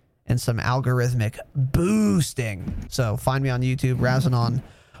cash and some algorithmic boosting. So find me on YouTube, Razanon,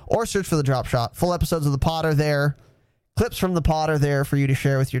 or search for The Drop Shot. Full episodes of the pod are there. Clips from the pod are there for you to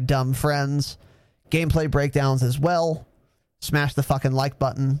share with your dumb friends. Gameplay breakdowns as well. Smash the fucking like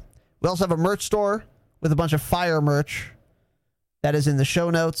button. We also have a merch store with a bunch of fire merch that is in the show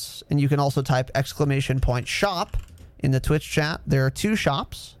notes. And you can also type !shop in the Twitch chat. There are 2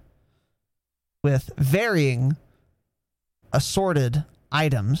 shops with varying assorted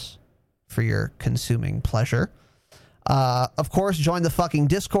items for your consuming pleasure. Of course, join the fucking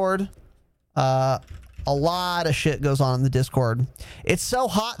Discord. A lot of shit goes on in the Discord. It's so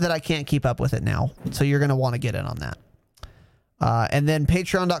hot that I can't keep up with it now. So you're going to want to get in on that. And then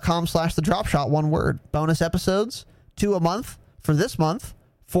patreon.com/thedropshot, one word. Bonus episodes, 2 a month for this month,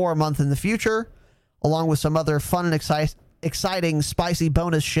 4 a month in the future, along with some other fun and exciting, spicy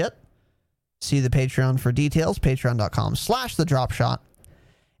bonus shit. See the Patreon for details, patreon.com/thedropshot.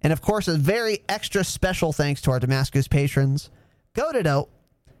 And of course, a very extra special thanks to our Damascus patrons. Goated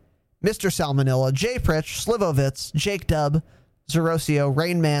Mr. Salmonella, Jay Pritch, Slivovitz, Jake Dub, Zerosio,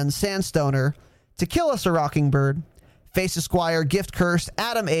 Rainman, Sandstoner, Tequila Sir Rockingbird, Face Esquire, Gift Curse,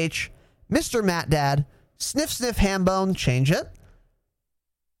 Adam H, Mr. Matt Dad, Sniff Sniff Hambone, change it,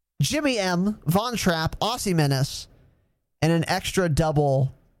 Jimmy M, Von Trapp, Aussie Menace, and an extra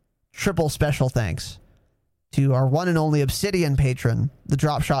triple special thanks to our one and only Obsidian patron, the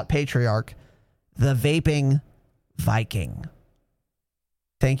Drop Shot Patriarch, the Vaping Viking.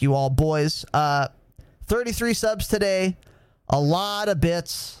 Thank you all, boys. 33 subs today. A lot of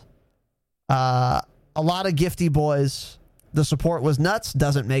bits. A lot of gifty boys. The support was nuts.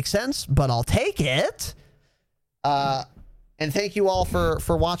 Doesn't make sense, but I'll take it. And thank you all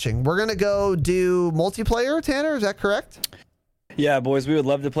for watching. We're going to go do multiplayer, Tanner. Is that correct? Yeah, boys, we would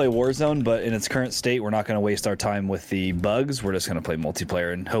love to play Warzone, but in its current state, we're not going to waste our time with the bugs. We're just going to play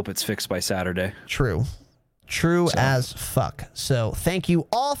multiplayer and hope it's fixed by Saturday. True as fuck. So thank you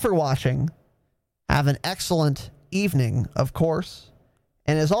all for watching. Have an excellent evening, of course.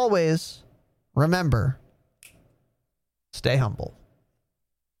 And as always, remember, stay humble.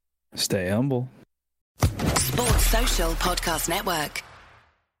 Stay humble. Sports Social Podcast Network.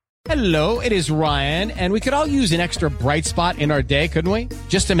 Hello, it is Ryan, and we could all use an extra bright spot in our day, couldn't we?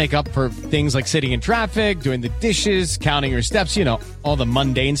 Just to make up for things like sitting in traffic, doing the dishes, counting your steps, all the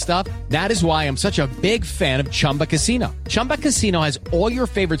mundane stuff. That is why I'm such a big fan of Chumba Casino. Chumba Casino has all your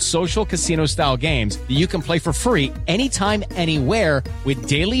favorite social casino-style games that you can play for free anytime, anywhere with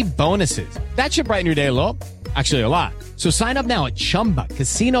daily bonuses. That should brighten your day a little. Actually, a lot. So sign up now at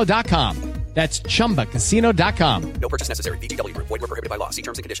ChumbaCasino.com. That's ChumbaCasino.com. No purchase necessary. VGW Group. Void where prohibited by law. See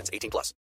terms and conditions. 18+.